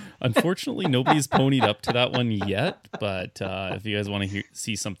 Unfortunately, nobody's ponied up to that one yet. But if you guys want to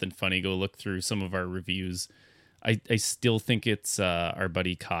see something funny, go look through some of our reviews. I still think it's our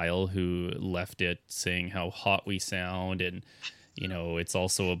buddy Kyle who left it saying how hot we sound. And, you know, it's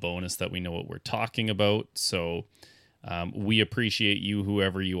also a bonus that we know what we're talking about. So we appreciate you,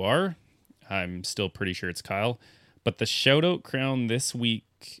 whoever you are. I'm still pretty sure it's Kyle. But the shout out crown this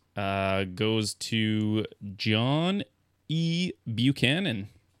week goes to John E. Buchanan.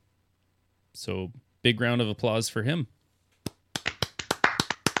 So big round of applause for him.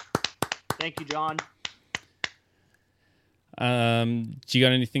 Thank you, John. Do you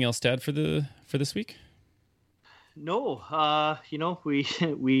got anything else to add for this week? No,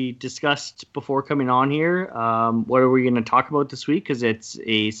 we discussed before coming on here. What are we going to talk about this week? Because it's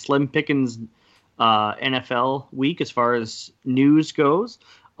a slim pickings NFL week as far as news goes.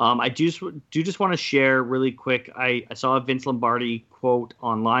 I just want to share really quick. I saw a Vince Lombardi quote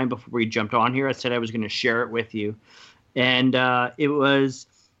online before we jumped on here. I said I was going to share it with you, and it was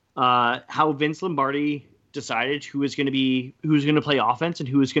how Vince Lombardi decided who was going to play offense and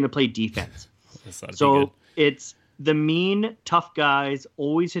who was going to play defense. So it's the mean, tough guys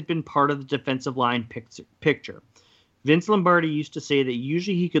always had been part of the defensive line picture. Vince Lombardi used to say that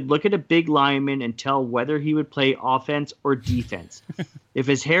usually he could look at a big lineman and tell whether he would play offense or defense. If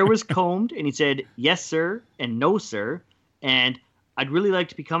his hair was combed and he said, yes, sir, and no, sir, and I'd really like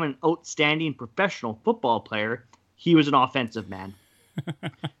to become an outstanding professional football player, he was an offensive man.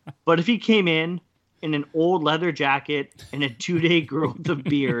 But if he came in an old leather jacket and a 2-day growth of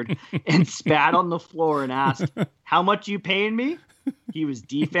beard and spat on the floor and asked, how much you paying me? He was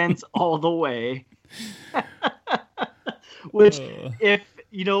defense all the way. Which, if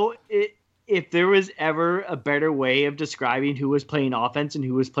there was ever a better way of describing who was playing offense and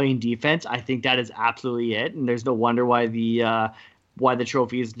who was playing defense, I think that is absolutely it. And there's no wonder why the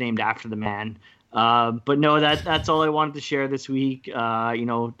trophy is named after the man. But no, that's all I wanted to share this week. We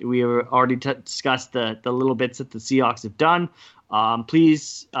already discussed the little bits that the Seahawks have done.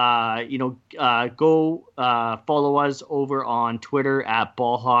 Please, go follow us over on Twitter at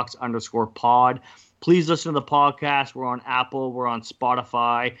ballhawks_pod. Please listen to the podcast. We're on Apple. We're on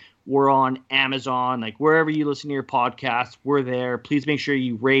Spotify. We're on Amazon. Like wherever you listen to your podcast, we're there. Please make sure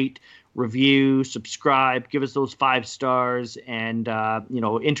you rate, review, subscribe, give us those 5 stars, and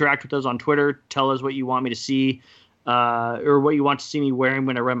interact with us on Twitter. Tell us what you want me to see, or what you want to see me wearing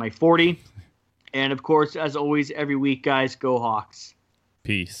when I run my 40. And of course, as always, every week, guys, go Hawks.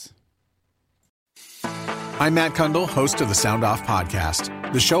 Peace. I'm Matt Kundle, host of the Sound Off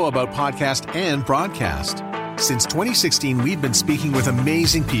Podcast, the show about podcast and broadcast. Since 2016, we've been speaking with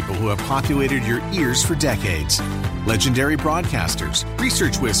amazing people who have populated your ears for decades. Legendary broadcasters,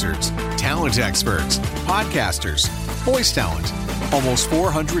 research wizards, talent experts, podcasters, voice talent. Almost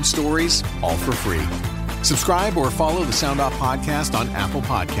 400 stories, all for free. Subscribe or follow the Sound Off Podcast on Apple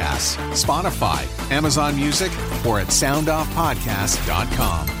Podcasts, Spotify, Amazon Music, or at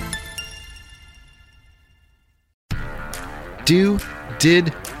soundoffpodcast.com.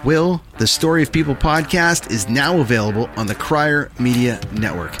 Did, Will, the Story of People podcast is now available on the Crier Media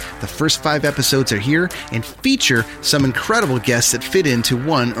Network. The first 5 episodes are here and feature some incredible guests that fit into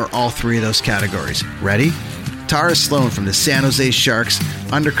one or all 3 of those categories. Ready? Tara Sloan from the San Jose Sharks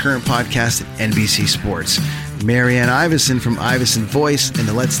Undercurrent podcast at NBC Sports, Marianne Iveson from Iveson Voice and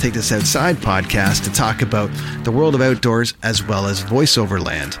the Let's Take This Outside podcast to talk about the world of outdoors as well as voiceover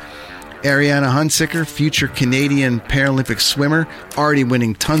land. Ariana Hunsicker, future Canadian Paralympic swimmer, already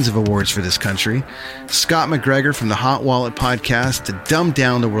winning tons of awards for this country. Scott McGregor from the Hot Wallet podcast to dumb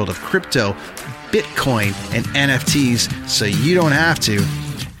down the world of crypto, Bitcoin, and NFTs so you don't have to.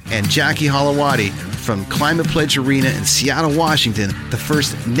 And Jackie Holowati from Climate Pledge Arena in Seattle, Washington, the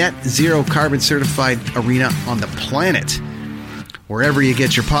first net zero carbon certified arena on the planet. Wherever you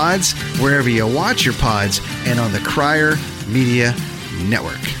get your pods, wherever you watch your pods, and on the Crier Media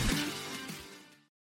Network.